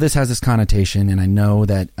 I know this has this connotation, and I know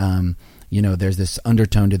that there's this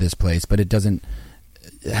undertone to this place, but it doesn't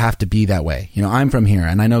have to be that way. I'm from here,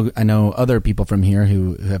 and I know other people from here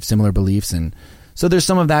who have similar beliefs, and so there's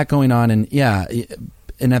some of that going on. And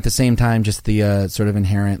and at the same time, just the sort of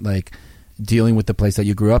inherent, like, dealing with the place that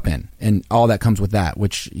you grew up in and all that comes with that,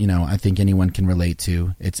 which, I think anyone can relate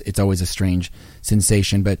to. It's always a strange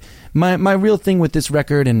sensation. But my real thing with this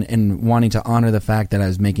record and wanting to honor the fact that I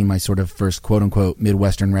was making my sort of first quote unquote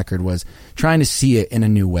Midwestern record was trying to see it in a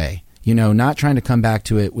new way, not trying to come back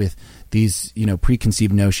to it with these,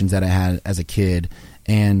 preconceived notions that I had as a kid,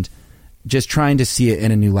 and just trying to see it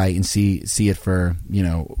in a new light and see it for,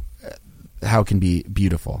 how it can be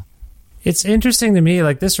beautiful. It's interesting to me,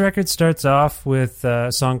 like, this record starts off with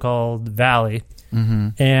a song called Valley,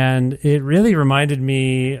 and it really reminded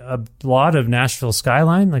me a lot of Nashville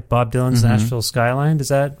Skyline, like Bob Dylan's Nashville Skyline. Does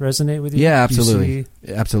that resonate with you? Yeah, absolutely.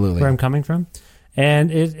 Absolutely. Where I'm coming from?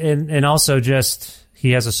 And and also just,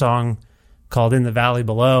 he has a song called In the Valley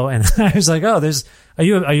Below, and I was like, oh, are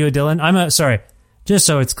you a Dylan? Sorry, just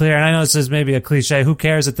so it's clear, and I know this is maybe a cliche, who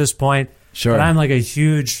cares at this point? Sure. But I'm like a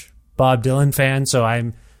huge Bob Dylan fan, so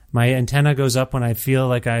my antenna goes up when I feel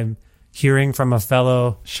like I'm hearing from a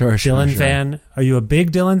fellow Dylan fan. Are you a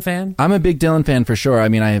big Dylan fan? I'm a big Dylan fan for sure. I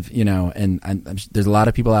mean, I have, there's a lot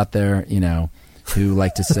of people out there, who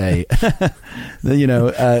like to say,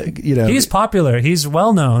 he's popular. He's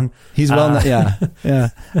well known. He's well known. Yeah.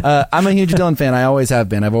 I'm a huge Dylan fan. I always have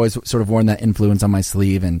been. I've always sort of worn that influence on my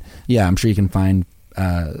sleeve. And yeah, I'm sure you can find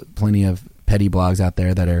plenty of petty blogs out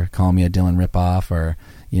there that are calling me a Dylan ripoff or,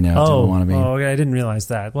 Dylan wannabe. Oh, okay, I didn't realize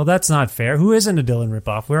that. Well, that's not fair. Who isn't a Dylan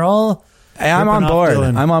ripoff? We're all. I'm on board.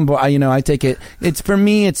 I'm on board. I take it. It's for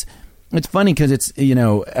me. It's funny because it's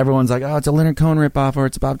everyone's like, oh, it's a Leonard Cohen ripoff, or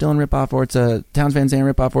it's a Bob Dylan ripoff, or it's a Townes Van Zandt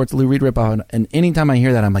ripoff, or it's a Lou Reed ripoff. And anytime I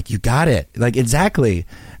hear that, I'm like, you got it. Like, exactly.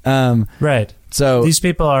 Right. So these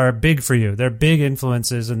people are big for you. They're big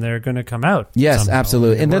influences, and they're going to come out. Yes,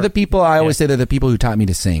 absolutely. And they're the people. I always say they're the people who taught me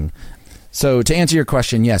to sing. So to answer your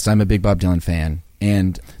question, yes, I'm a big Bob Dylan fan.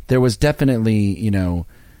 And there was definitely,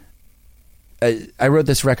 I wrote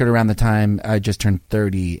this record around the time I just turned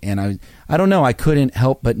 30, and I don't know, I couldn't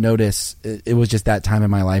help but notice it was just that time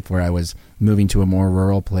in my life where I was moving to a more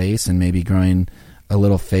rural place and maybe growing a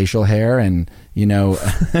little facial hair, and I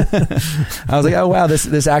was like, oh wow,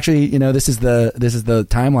 this actually, this is the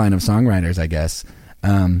timeline of songwriters, I guess.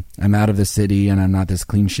 I'm out of the city and I'm not this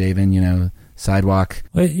clean shaven, sidewalk.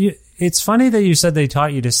 Well, it's funny that you said they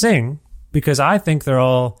taught you to sing, because I think they're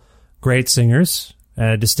all great singers,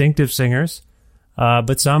 distinctive singers.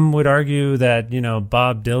 But some would argue that,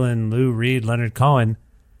 Bob Dylan, Lou Reed, Leonard Cohen,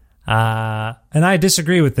 and I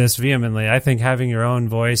disagree with this vehemently. I think having your own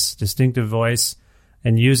voice, distinctive voice,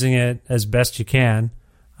 and using it as best you can.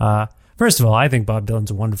 First of all, I think Bob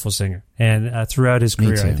Dylan's a wonderful singer. And throughout his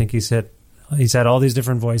career, I think he's had all these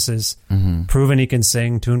different voices, proven he can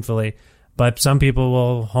sing tunefully. But some people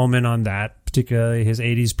will home in on that, particularly his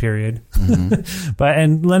 80s period.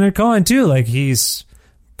 And Leonard Cohen too, like, he's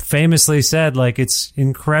famously said, like, it's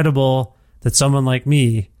incredible that someone like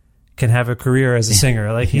me can have a career as a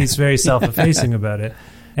singer. Like, he's very self-effacing about it.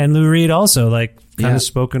 And Lou Reed also, like, kind of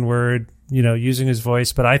spoken word, using his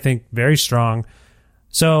voice, but I think very strong.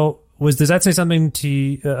 So does that say something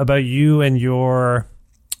about you and your,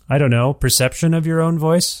 I don't know, perception of your own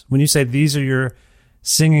voice? When you say these are your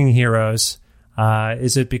singing heroes,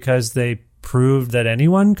 is it because they proved that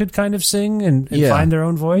anyone could kind of sing and find their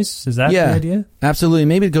own voice? Is that the idea? Absolutely.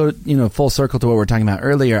 Maybe to go full circle to what we were talking about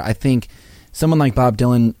earlier. I think someone like Bob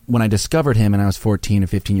Dylan, when I discovered him and I was 14 or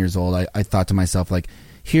 15 years old, I thought to myself, like,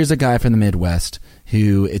 here's a guy from the Midwest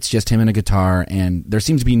who it's just him and a guitar, and there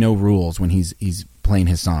seems to be no rules when he's playing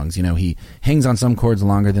his songs. He hangs on some chords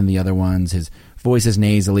longer than the other ones. His voice is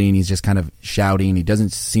nasally and he's just kind of shouting. He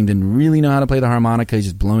doesn't seem to really know how to play the harmonica. He's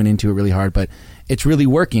just blowing into it really hard, but it's really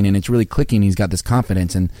working and it's really clicking. He's got this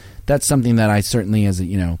confidence, and that's something that I certainly, as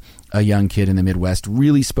a young kid in the Midwest,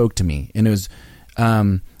 really spoke to me. And it was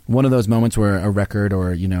one of those moments where a record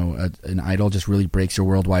or an idol just really breaks your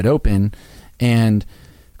world wide open. And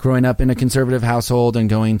growing up in a conservative household and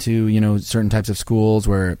going to certain types of schools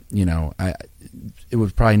where it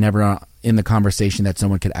was probably never in the conversation that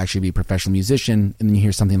someone could actually be a professional musician, and then you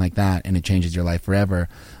hear something like that and it changes your life forever.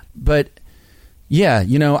 But Yeah,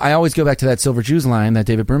 I always go back to that Silver Jews line, that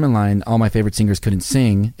David Berman line, all my favorite singers couldn't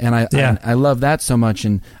sing, and I love that so much,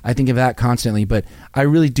 and I think of that constantly, but I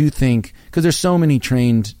really do think, because there's so many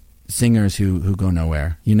trained singers who go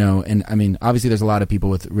nowhere, and I mean, obviously there's a lot of people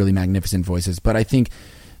with really magnificent voices, but I think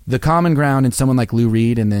the common ground in someone like Lou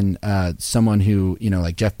Reed, and then someone who,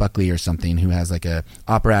 like Jeff Buckley or something, who has like a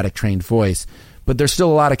operatic trained voice, but there's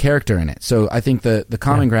still a lot of character in it. So I think the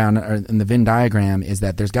common ground in the Venn diagram is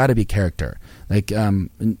that there's got to be character. Like,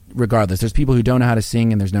 regardless, there's people who don't know how to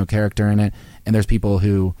sing and there's no character in it, and there's people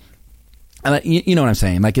who, you know what I'm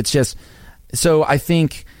saying? Like, it's just, so I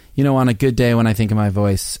think, on a good day when I think of my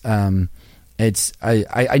voice, it's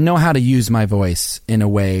I know how to use my voice in a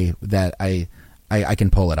way that I can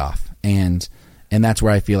pull it off, and that's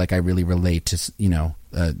where I feel like I really relate to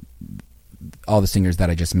all the singers that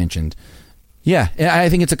I just mentioned. Yeah, I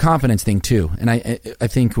think it's a confidence thing too, and I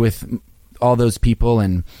think with all those people,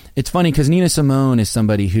 and it's funny because Nina Simone is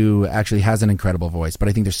somebody who actually has an incredible voice, but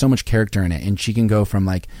I think there's so much character in it, and she can go from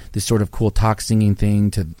like this sort of cool talk singing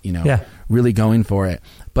thing to really going for it.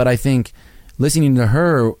 But I think listening to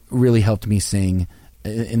her really helped me sing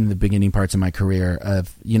in the beginning parts of my career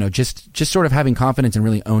of just sort of having confidence and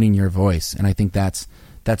really owning your voice, and I think that's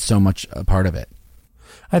so much a part of it.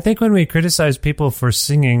 I think when we criticize people for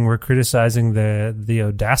singing, we're criticizing the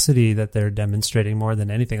audacity that they're demonstrating more than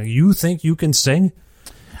anything. Like, you think you can sing?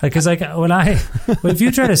 Because if you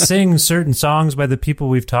try to sing certain songs by the people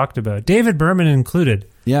we've talked about, David Berman included,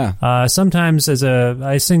 sometimes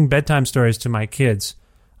I sing bedtime stories to my kids,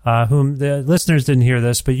 whom the listeners didn't hear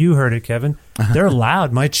this, but you heard it, Kevin. They're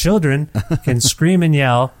loud. My children can scream and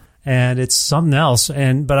yell, and it's something else.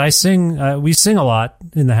 But I sing. We sing a lot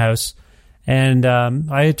in the house. And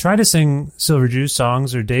I try to sing Silver Jews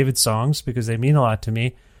songs or David songs because they mean a lot to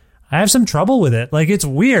me. I have some trouble with it. Like, it's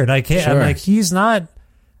weird. I can't. Sure. I'm like, he's not.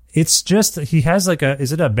 It's just he has like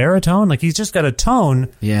is it a baritone? Like, he's just got a tone.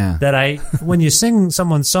 Yeah. That when you sing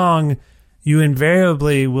someone's song, you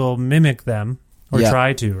invariably will mimic them or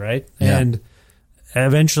try to, right? Yeah. And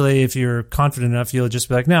eventually, if you're confident enough, you'll just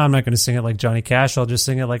be like, no, I'm not going to sing it like Johnny Cash. I'll just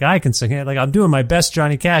sing it like I can sing it. Like, I'm doing my best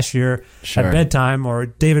Johnny Cash here at bedtime, or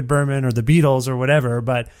David Berman or the Beatles or whatever.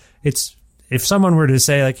 But if someone were to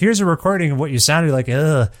say, like, here's a recording of what you sounded like,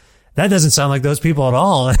 that doesn't sound like those people at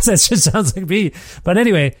all. That just sounds like me. But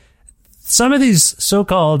anyway, some of these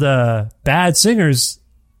so-called bad singers,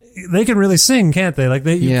 they can really sing, can't they? Like,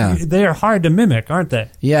 they are hard to mimic, aren't they?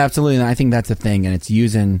 Yeah, absolutely. And I think that's the thing. And it's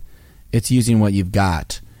using what you've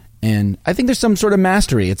got. And I think there's some sort of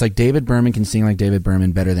mastery. It's like David Berman can sing like David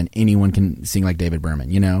Berman better than anyone can sing like David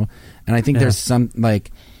Berman, And I think there's some,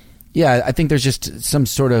 like, I think there's just some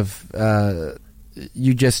sort of,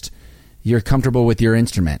 you're comfortable with your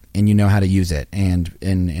instrument and you know how to use it. And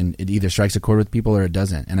it either strikes a chord with people or it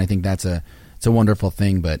doesn't. And I think it's a wonderful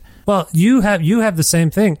thing. But well, you have the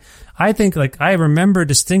same thing. I think, like, I remember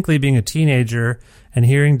distinctly being a teenager and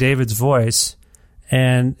hearing David's voice.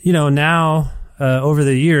 And, now, over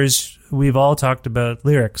the years, we've all talked about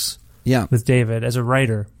lyrics with David as a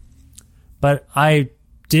writer. But I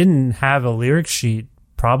didn't have a lyric sheet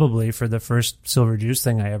probably for the first Silver Jews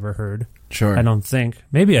thing I ever heard. Sure. I don't think.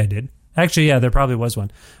 Maybe I did. Actually, yeah, there probably was one.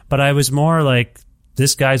 But I was more like,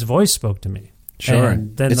 this guy's voice spoke to me. Sure.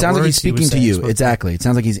 And then it sounds like he's speaking to you. Exactly. It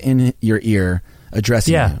sounds like he's in your ear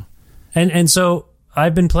addressing you. And so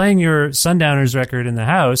I've been playing your Sundowners record in the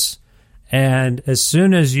house. And as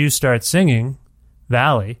soon as you start singing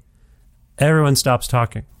Valley, everyone stops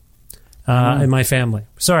talking in my family.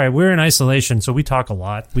 Sorry, we're in isolation, so we talk a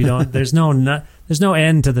lot. We don't. There's no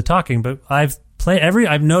end to the talking. But I've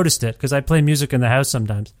noticed it because I play music in the house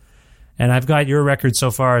sometimes, and I've got your record so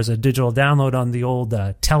far as a digital download on the old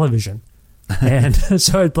television, and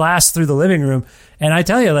so it blasts through the living room. And I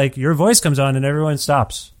tell you, like, your voice comes on, and everyone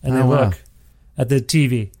stops and they look at the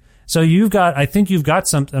TV. So I think you've got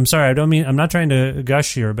something. I'm sorry, I'm not trying to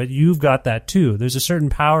gush here, but you've got that too. There's a certain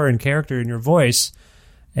power and character in your voice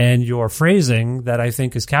and your phrasing that I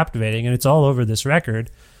think is captivating, and it's all over this record.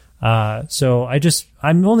 So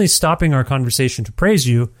I'm only stopping our conversation to praise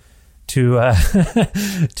you, to ask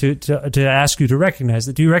you to recognize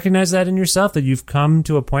that. Do you recognize that in yourself, that you've come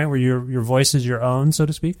to a point where your voice is your own, so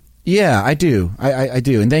to speak? Yeah, I do. I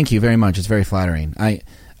do, and thank you very much. It's very flattering.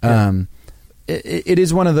 It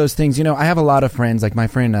is one of those things, I have a lot of friends, like my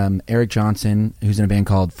friend Eric Johnson, who's in a band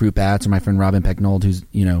called Fruit Bats, or my friend Robin Pecknold, whose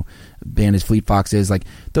band is Fleet Foxes. Like,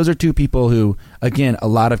 those are two people who, again, a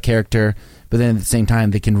lot of character, but then at the same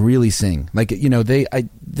time they can really sing. Like,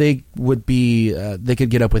 they would be they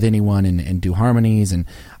could get up with anyone and do harmonies, and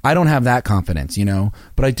I don't have that confidence,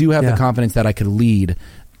 but I do have the confidence that I could lead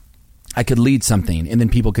I could lead something and then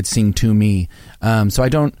people could sing to me. So I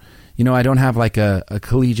don't have like a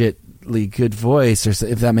collegiately good voice, or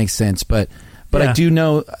if that makes sense, but I do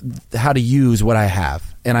know how to use what I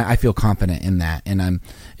have, and I feel confident in that.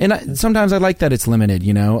 Sometimes I like that it's limited,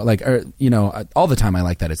 all the time I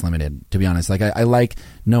like that it's limited, to be honest. Like I like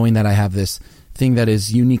knowing that I have this thing that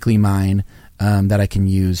is uniquely mine, that I can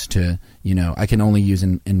use to, I can only use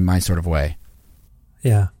in my sort of way.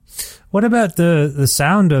 Yeah. What about the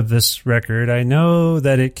sound of this record? I know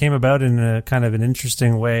that it came about in a kind of an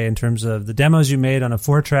interesting way in terms of the demos you made on a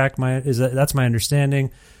 4-track. That's my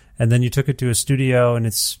understanding, and then you took it to a studio, and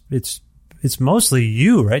it's mostly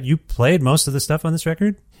you, right? You played most of the stuff on this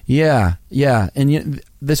record. Yeah, and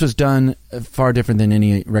this was done far different than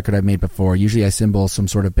any record I've made before. Usually I assemble some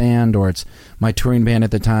sort of band, or it's my touring band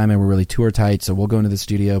at the time, and we're really tour tight, so we'll go into the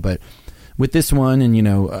studio, but with this one,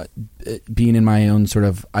 and being in my own sort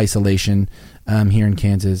of isolation here in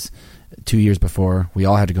Kansas 2 years before, we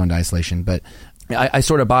all had to go into isolation. But I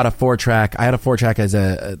sort of bought a 4-track. I had a 4-track as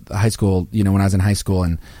a high school, when I was in high school,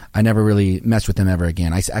 and I never really messed with them ever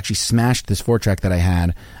again. I actually smashed this 4-track that I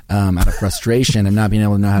had out of frustration and not being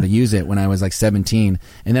able to know how to use it when I was like 17.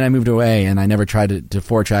 And then I moved away, and I never tried to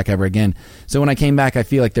 4-track ever again. So when I came back, I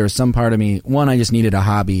feel like there was some part of me, one, I just needed a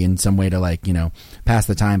hobby in some way to pass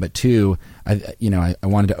the time, but two, I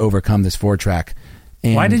wanted to overcome this 4-track.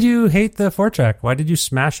 And why did you hate the 4-track? Why did you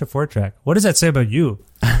smash a 4-track? What does that say about you?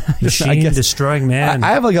 Machine destroying man.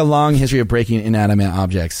 I have like a long history of breaking inanimate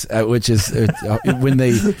objects, which is when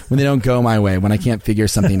they don't go my way, when I can't figure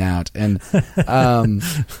something out. And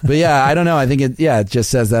but yeah, I don't know. I think it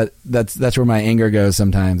just says that's where my anger goes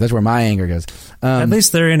sometimes. That's where my anger goes. At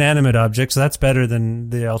least they're inanimate objects, so that's better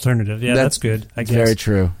than the alternative. Yeah, that's good. I guess. Very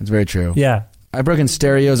true. It's very true. Yeah, I've broken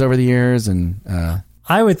stereos over the years, and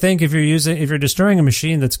I would think if you're destroying a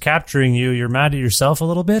machine that's capturing you, you're mad at yourself a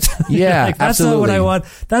little bit. Yeah, that's absolutely. Not what I want.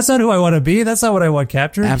 That's not who I want to be. That's not what I want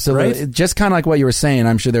captured. Absolutely. Right? Just kind of like what you were saying.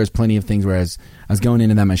 I'm sure there's plenty of things where I was going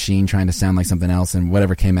into that machine trying to sound like something else, and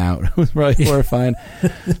whatever came out was probably horrifying.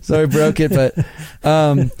 So I broke it. But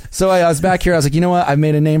so I was back here. I was like, you know what? I've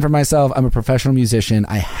made a name for myself. I'm a professional musician.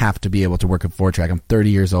 I have to be able to work a 4-track. I'm 30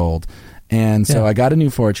 years old. And so I got a new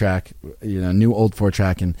 4-track, new old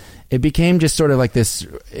 4-track, and it became just sort of like this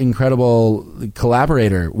incredible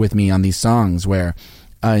collaborator with me on these songs where,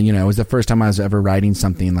 it was the first time I was ever writing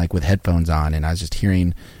something like with headphones on, and I was just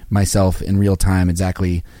hearing myself in real time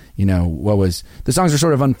exactly, the songs were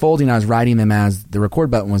sort of unfolding. I was writing them as the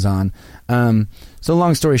record button was on. So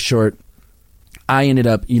long story short, I ended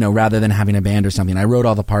up, rather than having a band or something, I wrote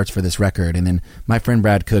all the parts for this record, and then my friend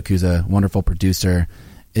Brad Cook, who's a wonderful producer,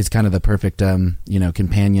 is kind of the perfect,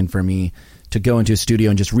 companion for me to go into a studio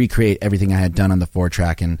and just recreate everything I had done on the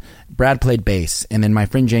 4-track. And Brad played bass, and then my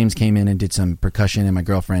friend James came in and did some percussion, and my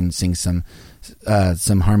girlfriend sings some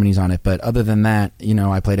harmonies on it. But other than that,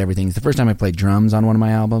 I played everything. It's the first time I played drums on one of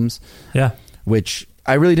my albums. Yeah. Which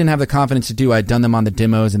I really didn't have the confidence to do. I'd done them on the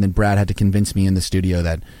demos, and then Brad had to convince me in the studio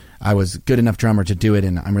that I was good enough drummer to do it,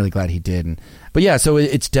 and I'm really glad he did. But yeah, so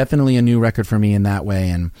it's definitely a new record for me in that way,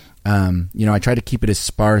 and I try to keep it as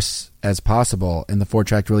sparse as possible, and the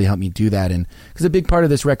 4-track really helped me do that. And because a big part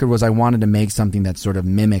of this record was I wanted to make something that sort of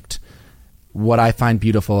mimicked what I find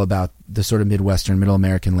beautiful about the sort of Midwestern, Middle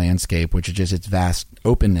American landscape, which is just its vast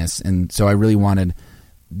openness, and so I really wanted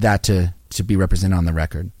that to be represented on the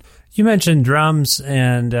record. You mentioned drums,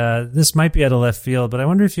 and this might be out of left field, but I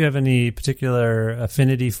wonder if you have any particular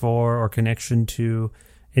affinity for or connection to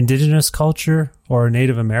indigenous culture or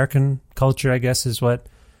Native American culture, I guess is what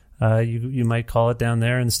you might call it down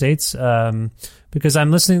there in the States. Because I'm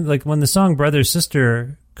listening, like when the song Brother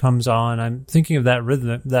Sister comes on, I'm thinking of that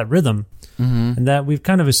rhythm, mm-hmm. and that we've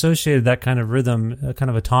kind of associated that kind of rhythm, kind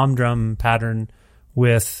of a tom drum pattern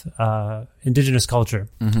with indigenous culture.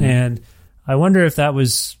 Mm-hmm. And I wonder if that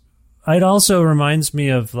was... It also reminds me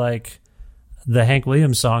of like the Hank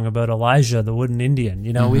Williams song about Elijah, the wooden Indian.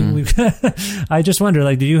 Mm-hmm. I just wonder,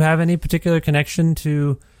 like, do you have any particular connection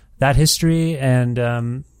to that history?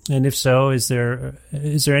 And if so, is there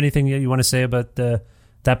anything that you want to say about that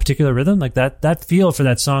particular rhythm? Like that feel for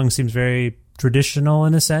that song seems very traditional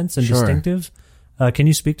in a sense and distinctive. Can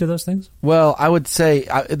you speak to those things? Well, I would say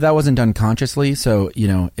that wasn't done consciously. So,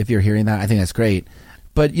 if you're hearing that, I think that's great.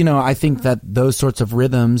 But, I think that those sorts of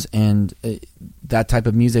rhythms and that type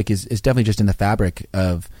of music is definitely just in the fabric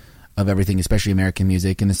of everything, especially American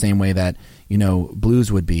music, in the same way that,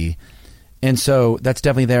 blues would be. And so that's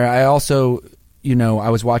definitely there. I also, you know, I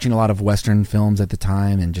was watching a lot of Western films at the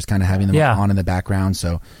time and just kind of having them on in the background.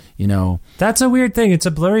 So, you know, that's a weird thing. It's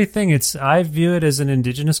a blurry thing. I view it as an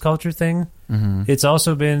indigenous culture thing. Mm-hmm. It's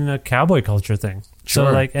also been a cowboy culture thing. Sure.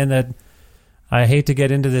 So like, and that I hate to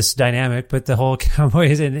get into this dynamic, but the whole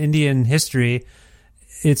cowboys and Indian history,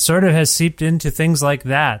 it sort of has seeped into things like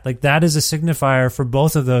that. Like that is a signifier for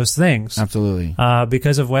both of those things. Absolutely.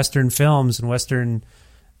 Because of Western films and Western,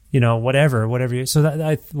 you know, whatever. So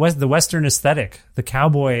the Western aesthetic, the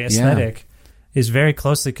cowboy aesthetic, is very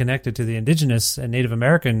closely connected to the indigenous and Native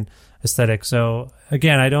American aesthetic. So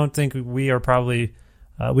again, I don't think we are probably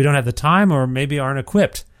we don't have the time, or maybe aren't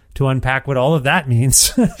equipped to unpack what all of that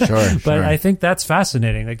means. But I think that's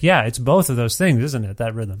fascinating. Like, yeah, it's both of those things, isn't it?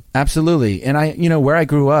 That rhythm. Absolutely. And you know, where I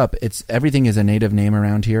grew up, everything is a native name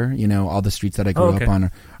around here. You know, all the streets that I grew up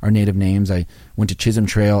on are native names. I went to Chisholm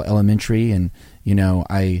Trail Elementary, and, you know,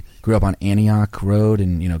 I grew up on Antioch Road,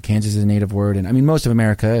 and, you know, Kansas is a native word. And I mean, most of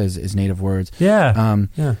America is native words. Yeah.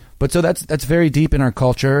 But so that's very deep in our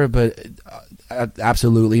culture, but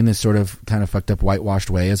absolutely in this sort of kind of fucked up whitewashed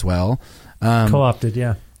way as well. Co-opted,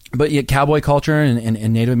 yeah. But yet cowboy culture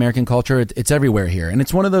and Native American culture, it's everywhere here. And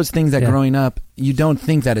it's one of those things that growing up, you don't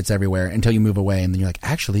think that it's everywhere until you move away. And then you're like,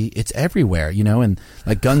 actually, it's everywhere, you know? And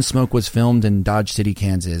like Gunsmoke was filmed in Dodge City,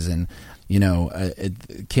 Kansas. And, you know,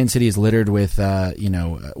 Kansas City is littered with, you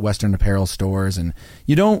know, Western apparel stores. And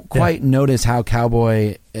you don't quite notice how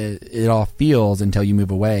cowboy it all feels until you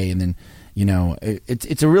move away. And then, you know,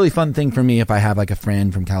 it's a really fun thing for me if I have like a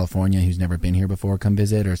friend from California who's never been here before come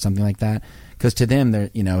visit or something like that. Because to them,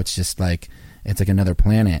 they're, you know, it's just like, it's like another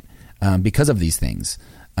planet because of these things.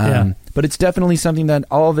 But it's definitely something that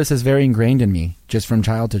all of this is very ingrained in me, just from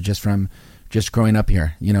childhood, just growing up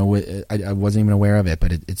here. You know, I wasn't even aware of it,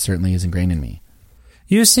 but it certainly is ingrained in me.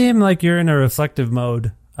 You seem like you're in a reflective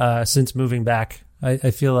mode since moving back,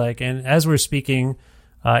 I feel like. And as we're speaking,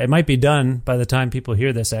 it might be done by the time people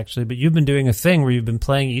hear this, actually, but you've been doing a thing where you've been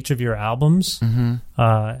playing each of your albums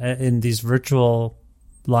in these virtual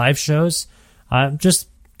live shows. I'm just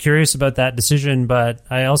curious about that decision, but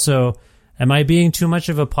I also, am I being too much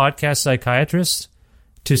of a podcast psychiatrist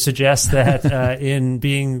to suggest that in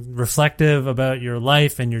being reflective about your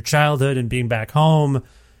life and your childhood and being back home,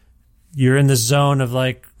 you're in the zone of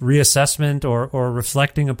like reassessment or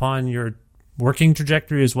reflecting upon your working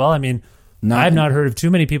trajectory as well? I mean, I've not heard of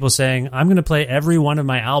too many people saying, I'm going to play every one of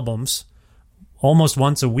my albums almost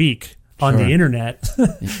once a week on the internet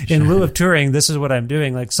in lieu of touring. This is what I'm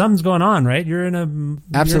doing. Like, something's going on, right? You're in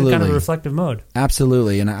kind of a reflective mode.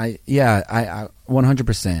 Absolutely. And I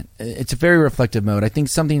 100%. It's a very reflective mode. I think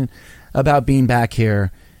something about being back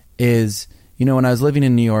here is, you know, when I was living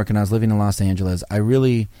in New York and I was living in Los Angeles,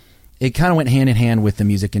 it kind of went hand in hand with the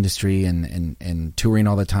music industry and touring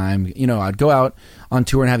all the time. You know, I'd go out on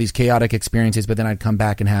tour and have these chaotic experiences, but then I'd come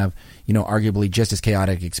back and have, you know, arguably just as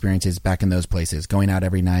chaotic experiences back in those places, going out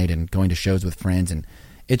every night and going to shows with friends. And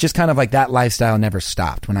it just kind of like that lifestyle never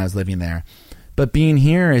stopped when I was living there. But being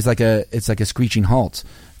here is it's like a screeching halt.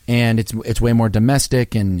 And it's way more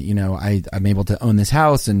domestic, and, you know, I'm able to own this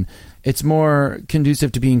house, and it's more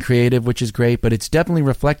conducive to being creative, which is great, but it's definitely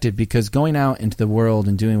reflective, because going out into the world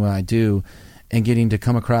and doing what I do and getting to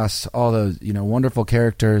come across all those, you know, wonderful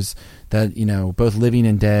characters that, you know, both living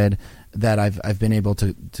and dead, that I've been able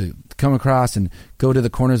to come across and go to the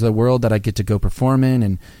corners of the world that I get to go perform in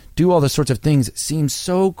and do all those sorts of things seems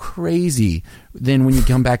so crazy. Then when you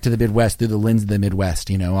come back to the Midwest through the lens of the Midwest,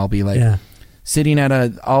 you know, I'll be like sitting at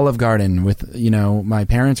an Olive Garden with, you know, my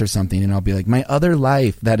parents or something, and I'll be like, my other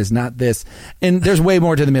life that is not this. And there's way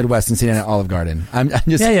more to the Midwest than sitting at Olive Garden. I'm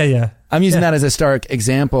just I'm using that as a stark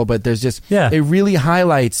example, but there's just it really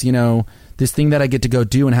highlights, you know, this thing that I get to go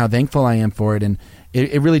do and how thankful I am for it. And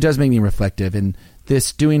it really does make me reflective. And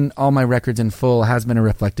this doing all my records in full has been a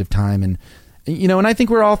reflective time. And, you know, and I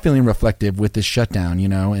think we're all feeling reflective with this shutdown, you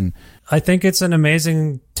know, and I think it's an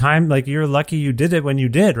amazing time. Like, you're lucky you did it when you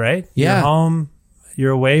did, right? Yeah. You're home.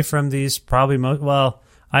 You're away from these probably well,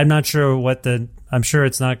 I'm not sure I'm sure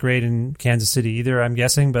it's not great in Kansas City either, I'm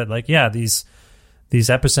guessing. But like, these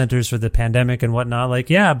epicenters for the pandemic and whatnot, like,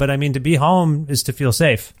 but I mean, to be home is to feel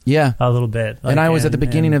safe. Yeah. A little bit. Like, and I was at the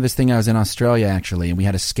beginning of this thing, I was in Australia actually, and we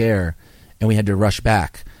had a scare and we had to rush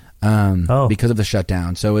back because of the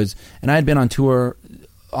shutdown. And I had been on tour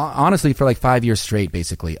honestly for like 5 years straight,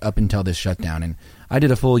 basically, up until this shutdown. And I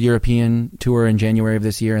did a full European tour in January of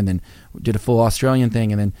this year, and then did a full Australian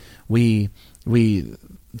thing, and then we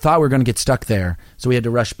thought we were going to get stuck there, so we had to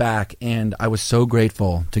rush back. And I was so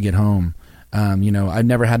grateful to get home. You know, I've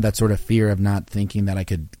never had that sort of fear of not thinking that I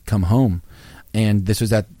could come home. And this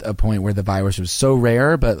was at a point where the virus was so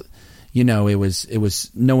rare, but, you know, it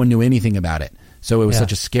was no one knew anything about it. So it was Yeah.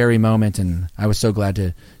 such a scary moment, and I was so glad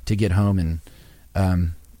to get home, and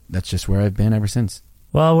that's just where I've been ever since.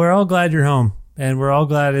 Well, we're all glad you're home, and we're all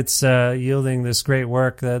glad it's yielding this great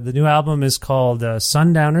work. The new album is called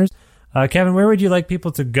Sundowners. Kevin, where would you like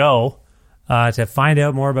people to go to find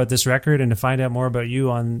out more about this record and to find out more about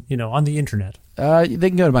you on the internet? They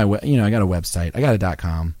can go to my I got a website. I got a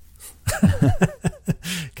 .com.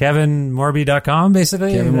 KevinMorby.com,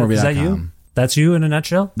 basically. KevinMorby.com. Is that you? That's you in a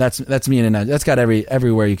nutshell? That's me in a nutshell. That's got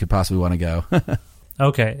everywhere you could possibly want to go.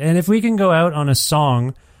 Okay, and if we can go out on a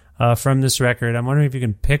song from this record, I'm wondering if you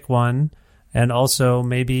can pick one, and also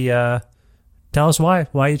maybe tell us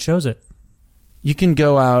why you chose it. You can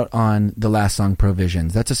go out on the last song,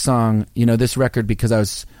 Provisions. That's a song, this record, because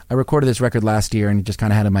I recorded this record last year and just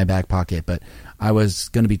kind of had it in my back pocket, but I was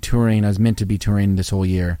going to be touring. I was meant to be touring this whole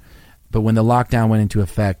year. But when the lockdown went into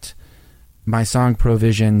effect, my song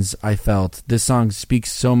Provisions, I felt this song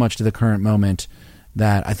speaks so much to the current moment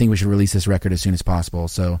that I think we should release this record as soon as possible.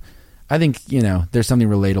 So I think, there's something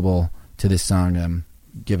relatable to this song,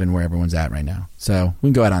 given where everyone's at right now. So we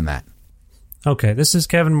can go out on that. Okay, this is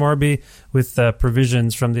Kevin Morby with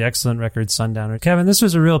Provisions from the excellent record Sundowner. Kevin, this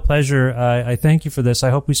was a real pleasure. I thank you for this. I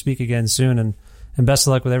hope we speak again soon, and best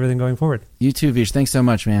of luck with everything going forward. You too, Vish. Thanks so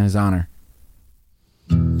much, man. It's an honor.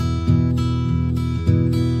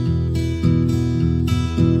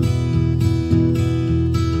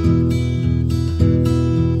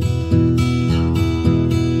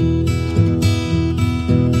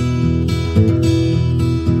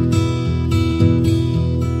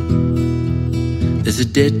 There's a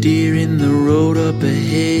dead deer in the road up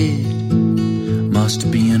ahead, must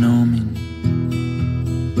be an omen.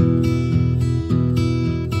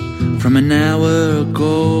 From an hour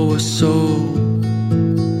ago or so,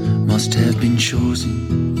 must have been chosen.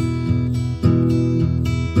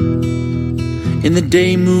 And the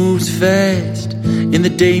day moves fast, and the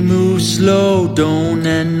day moves slow, don't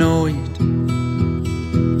I know it?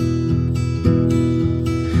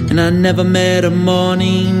 And I never met a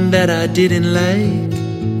morning that I didn't like,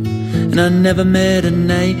 and I never met a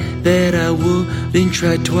night that I wouldn't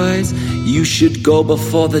try twice. You should go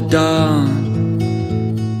before the dawn,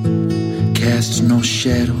 cast no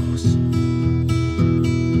shadows,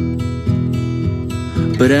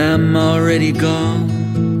 but I'm already gone.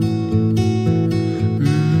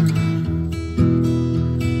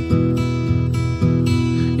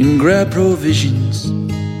 And grab provisions,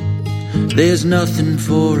 there's nothing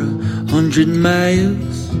for 100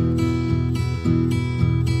 miles.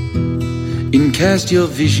 And cast your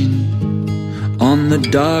vision on the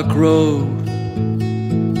dark road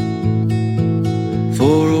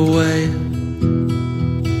for a while.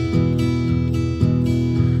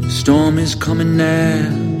 Storm is coming now,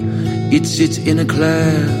 it sits in a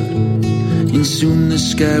cloud, and soon the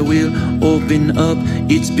sky will open up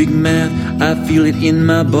its big mouth. I feel it in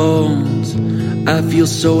my bones, I feel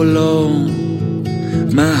so alone.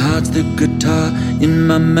 My heart's the guitar, in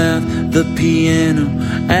my mouth the piano.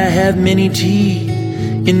 I have many teeth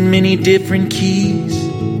in many different keys.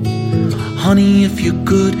 Honey, if you're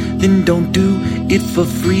good, then don't do it for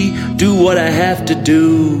free. Do what I have to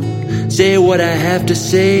do, say what I have to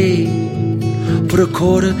say. Put a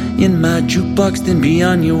quarter in my jukebox, then be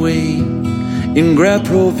on your way. And grab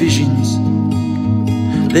provisions,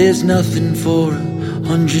 there's nothing for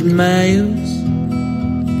 100 miles.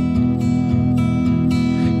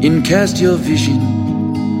 And cast your vision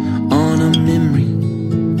on a memory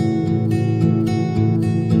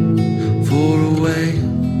for a while.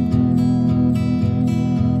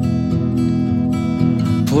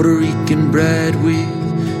 Puerto Rican bride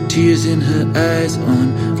with tears in her eyes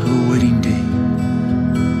on her wedding day.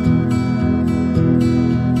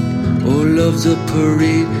 Oh, love's a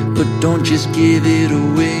parade, but don't just give it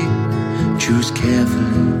away. Choose carefully.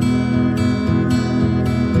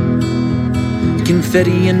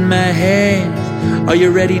 Confetti in my hands, are you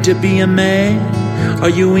ready to be a man? Are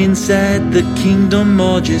you inside the kingdom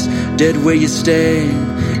or just dead where you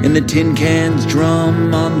stand? And the tin cans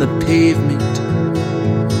drum on the pavement.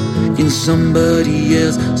 In somebody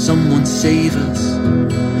else, someone save us.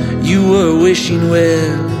 You were wishing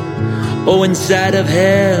well, oh, inside of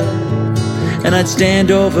hell. And I'd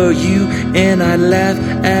stand over you and I'd laugh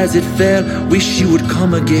as it fell. Wish you would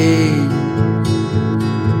come again.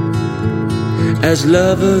 As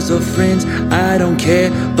lovers or friends, I don't care,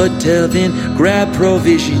 but till then, grab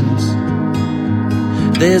provisions.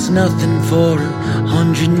 There's nothing for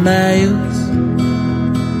 100 miles.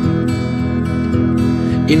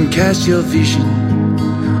 And cast your vision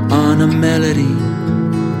on a melody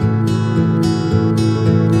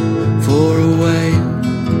for a while.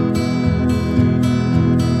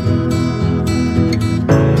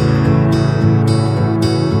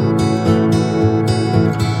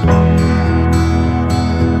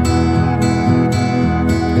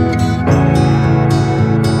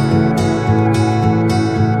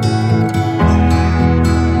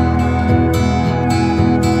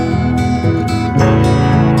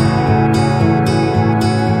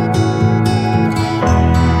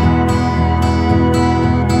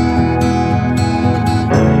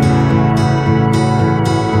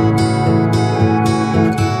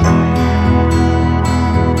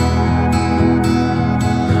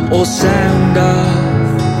 or sound off.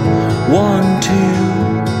 1, 2,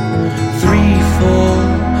 3, 4.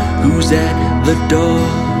 Who's at the door?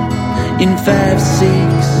 In 5, 6.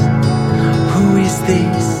 Who is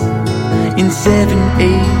this? In 7,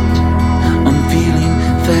 8. I'm feeling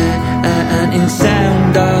fine. In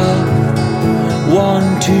sound off.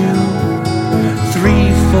 1, 2,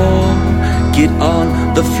 3, 4. Get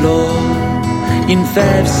on the floor. In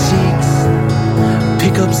 5, 6.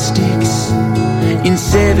 Pick up sticks. In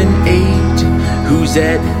 7, 8. Who's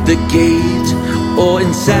at the gate? Or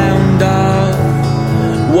in sound off.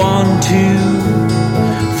 1, 2,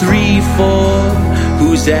 3, 4.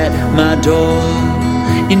 Who's at my door?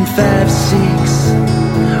 In 5, 6.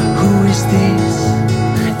 Who is this?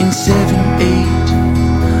 In 7, 8.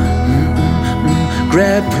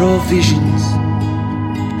 Grab provisions.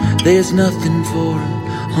 There's nothing for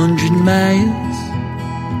 100 miles.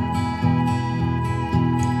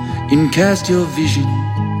 And cast your vision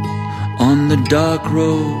on the dark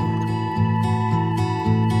road.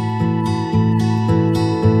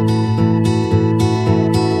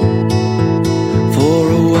 For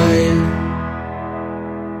a while.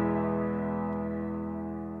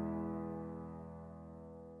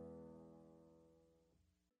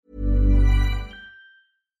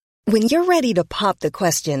 When you're ready to pop the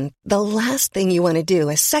question, the last thing you want to do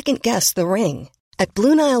is second-guess the ring. At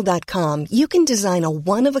BlueNile.com, you can design a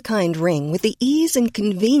one-of-a-kind ring with the ease and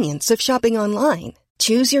convenience of shopping online.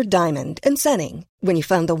 Choose your diamond and setting. When you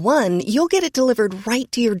find the one, you'll get it delivered right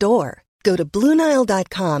to your door. Go to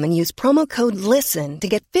BlueNile.com and use promo code LISTEN to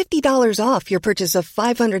get $50 off your purchase of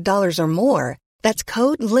 $500 or more. That's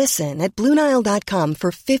code LISTEN at BlueNile.com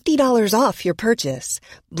for $50 off your purchase.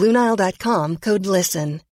 BlueNile.com, code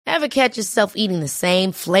LISTEN. Ever catch yourself eating the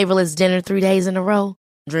same flavorless dinner 3 days in a row?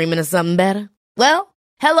 Dreaming of something better? Well,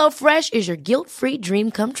 HelloFresh is your guilt-free dream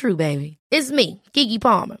come true, baby. It's me, Keke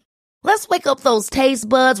Palmer. Let's wake up those taste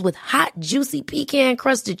buds with hot, juicy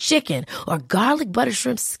pecan-crusted chicken or garlic butter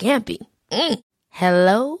shrimp scampi.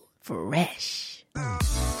 Hello Fresh.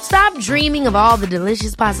 Stop dreaming of all the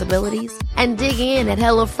delicious possibilities and dig in at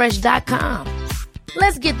HelloFresh.com.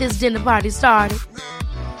 Let's get this dinner party started.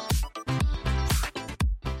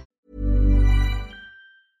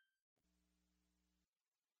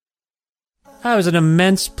 It was an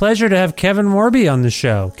immense pleasure to have Kevin Morby on the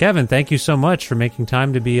show. Kevin, thank you so much for making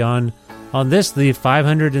time to be on this, the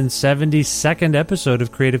 572nd episode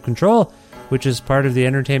of Creative Control, which is part of the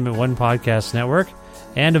Entertainment One Podcast Network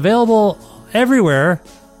and available everywhere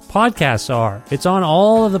podcasts are. It's on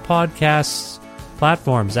all of the podcast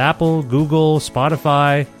platforms, Apple, Google,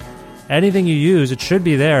 Spotify, anything you use, it should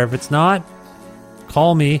be there. If it's not,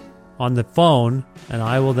 call me on the phone, and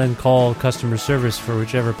I will then call customer service for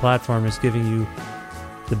whichever platform is giving you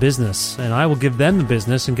the business, and I will give them the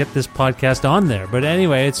business and get this podcast on there. But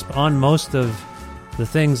anyway, it's on most of the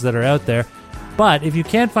things that are out there. But if you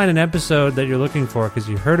can't find an episode that you're looking for because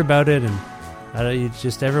you heard about it and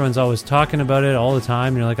everyone's always talking about it all the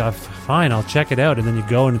time, and you're like, oh, fine, I'll check it out, and then you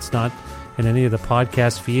go and it's not in any of the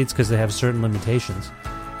podcast feeds because they have certain limitations.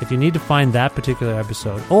 If you need to find that particular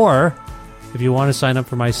episode, or if you want to sign up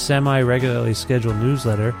for my semi-regularly scheduled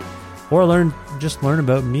newsletter, or learn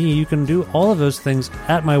about me, you can do all of those things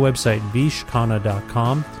at my website,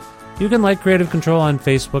 vishkhanna.com. You can like Creative Control on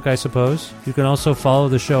Facebook, I suppose. You can also follow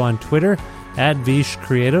the show on Twitter, at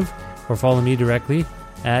vishcreative, or follow me directly,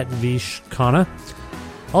 at vishkhanna.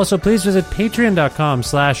 Also, please visit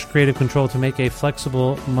patreon.com/Creative Control to make a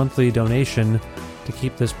flexible monthly donation to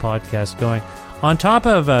keep this podcast going. On top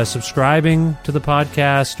of subscribing to the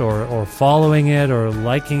podcast or following it or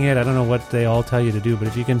liking it, I don't know what they all tell you to do, but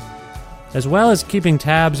if you can, as well as keeping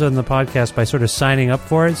tabs on the podcast by sort of signing up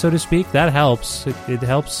for it, so to speak, that helps. It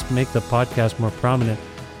helps make the podcast more prominent.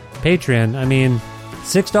 Patreon, I mean,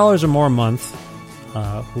 $6 or more a month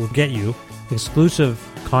will get you exclusive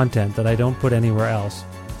content that I don't put anywhere else.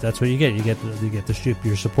 That's what you get. You get the shoot.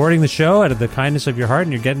 You're supporting the show out of the kindness of your heart,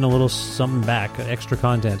 and you're getting a little something back, extra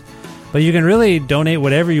content. But you can really donate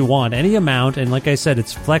whatever you want, any amount, and like I said,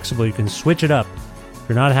 it's flexible. You can switch it up. If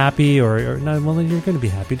you're not happy, or no, well, you're going to be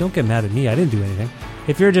happy. Don't get mad at me. I didn't do anything.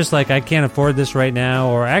 If you're just like, I can't afford this right now,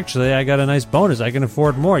 or actually, I got a nice bonus, I can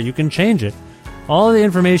afford more, you can change it. All the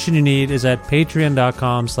information you need is at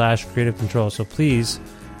patreon.com/Creative Control. So please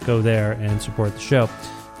go there and support the show.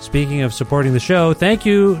 Speaking of supporting the show, thank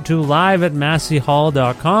you to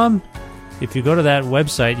live@masseyhall.com. If you go to that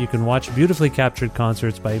website, you can watch beautifully captured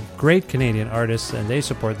concerts by great Canadian artists, and they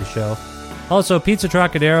support the show. Also, Pizza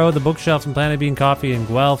Trocadero, The Bookshelf, and Planet Bean Coffee in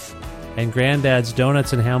Guelph, and Granddad's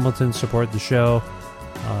Donuts in Hamilton support the show.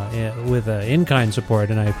 with in-kind support,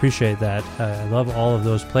 and I appreciate that. I love all of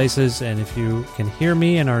those places, and if you can hear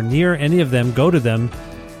me and are near any of them, go to them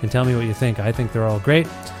and tell me what you think. I think they're all great.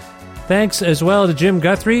 Thanks as well to Jim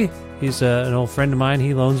Guthrie. He's an old friend of mine.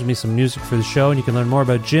 He loans me some music for the show, and you can learn more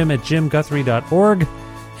about Jim at jimguthrie.org.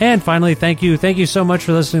 And finally, thank you so much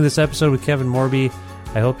for listening to this episode with Kevin Morby.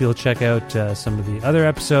 I hope you'll check out some of the other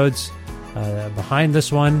episodes behind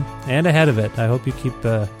this one and ahead of it. I hope you keep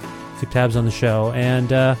tabs on the show,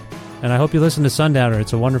 and I hope you listen to Sundowner.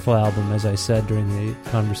 It's a wonderful album, as I said during the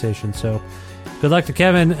conversation. So good luck to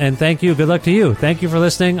Kevin, and thank you. Good luck to you. Thank you for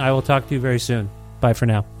listening. I will talk to you very soon. Bye for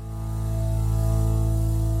now.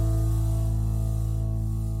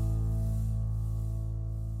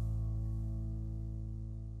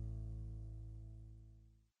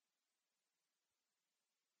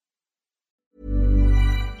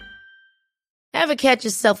 Ever catch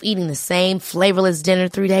yourself eating the same flavorless dinner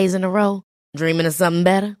 3 days in a row? Dreaming of something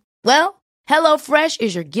better? Well, HelloFresh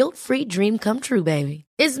is your guilt-free dream come true, baby.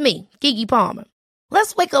 It's me, Keke Palmer.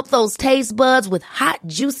 Let's wake up those taste buds with hot,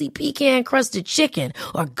 juicy pecan-crusted chicken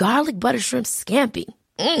or garlic butter shrimp scampi.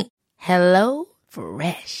 Hello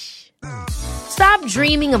Fresh. Stop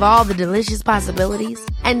dreaming of all the delicious possibilities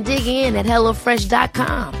and dig in at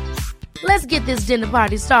HelloFresh.com. Let's get this dinner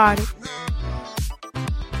party started.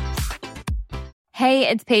 Hey,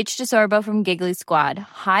 it's Paige DeSorbo from Giggly Squad.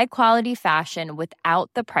 High quality fashion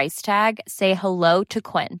without the price tag. Say hello to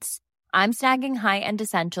Quince. I'm snagging high-end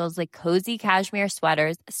essentials like cozy cashmere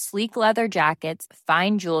sweaters, sleek leather jackets,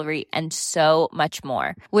 fine jewelry, and so much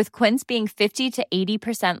more. With Quince being 50 to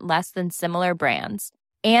 80% less than similar brands.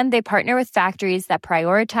 And they partner with factories that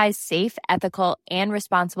prioritize safe, ethical, and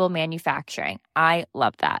responsible manufacturing. I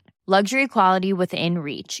love that. Luxury quality within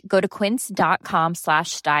reach. Go to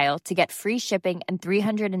quince.com/style to get free shipping and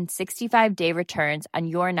 365-day returns on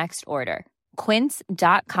your next order.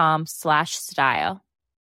 Quince.com/style.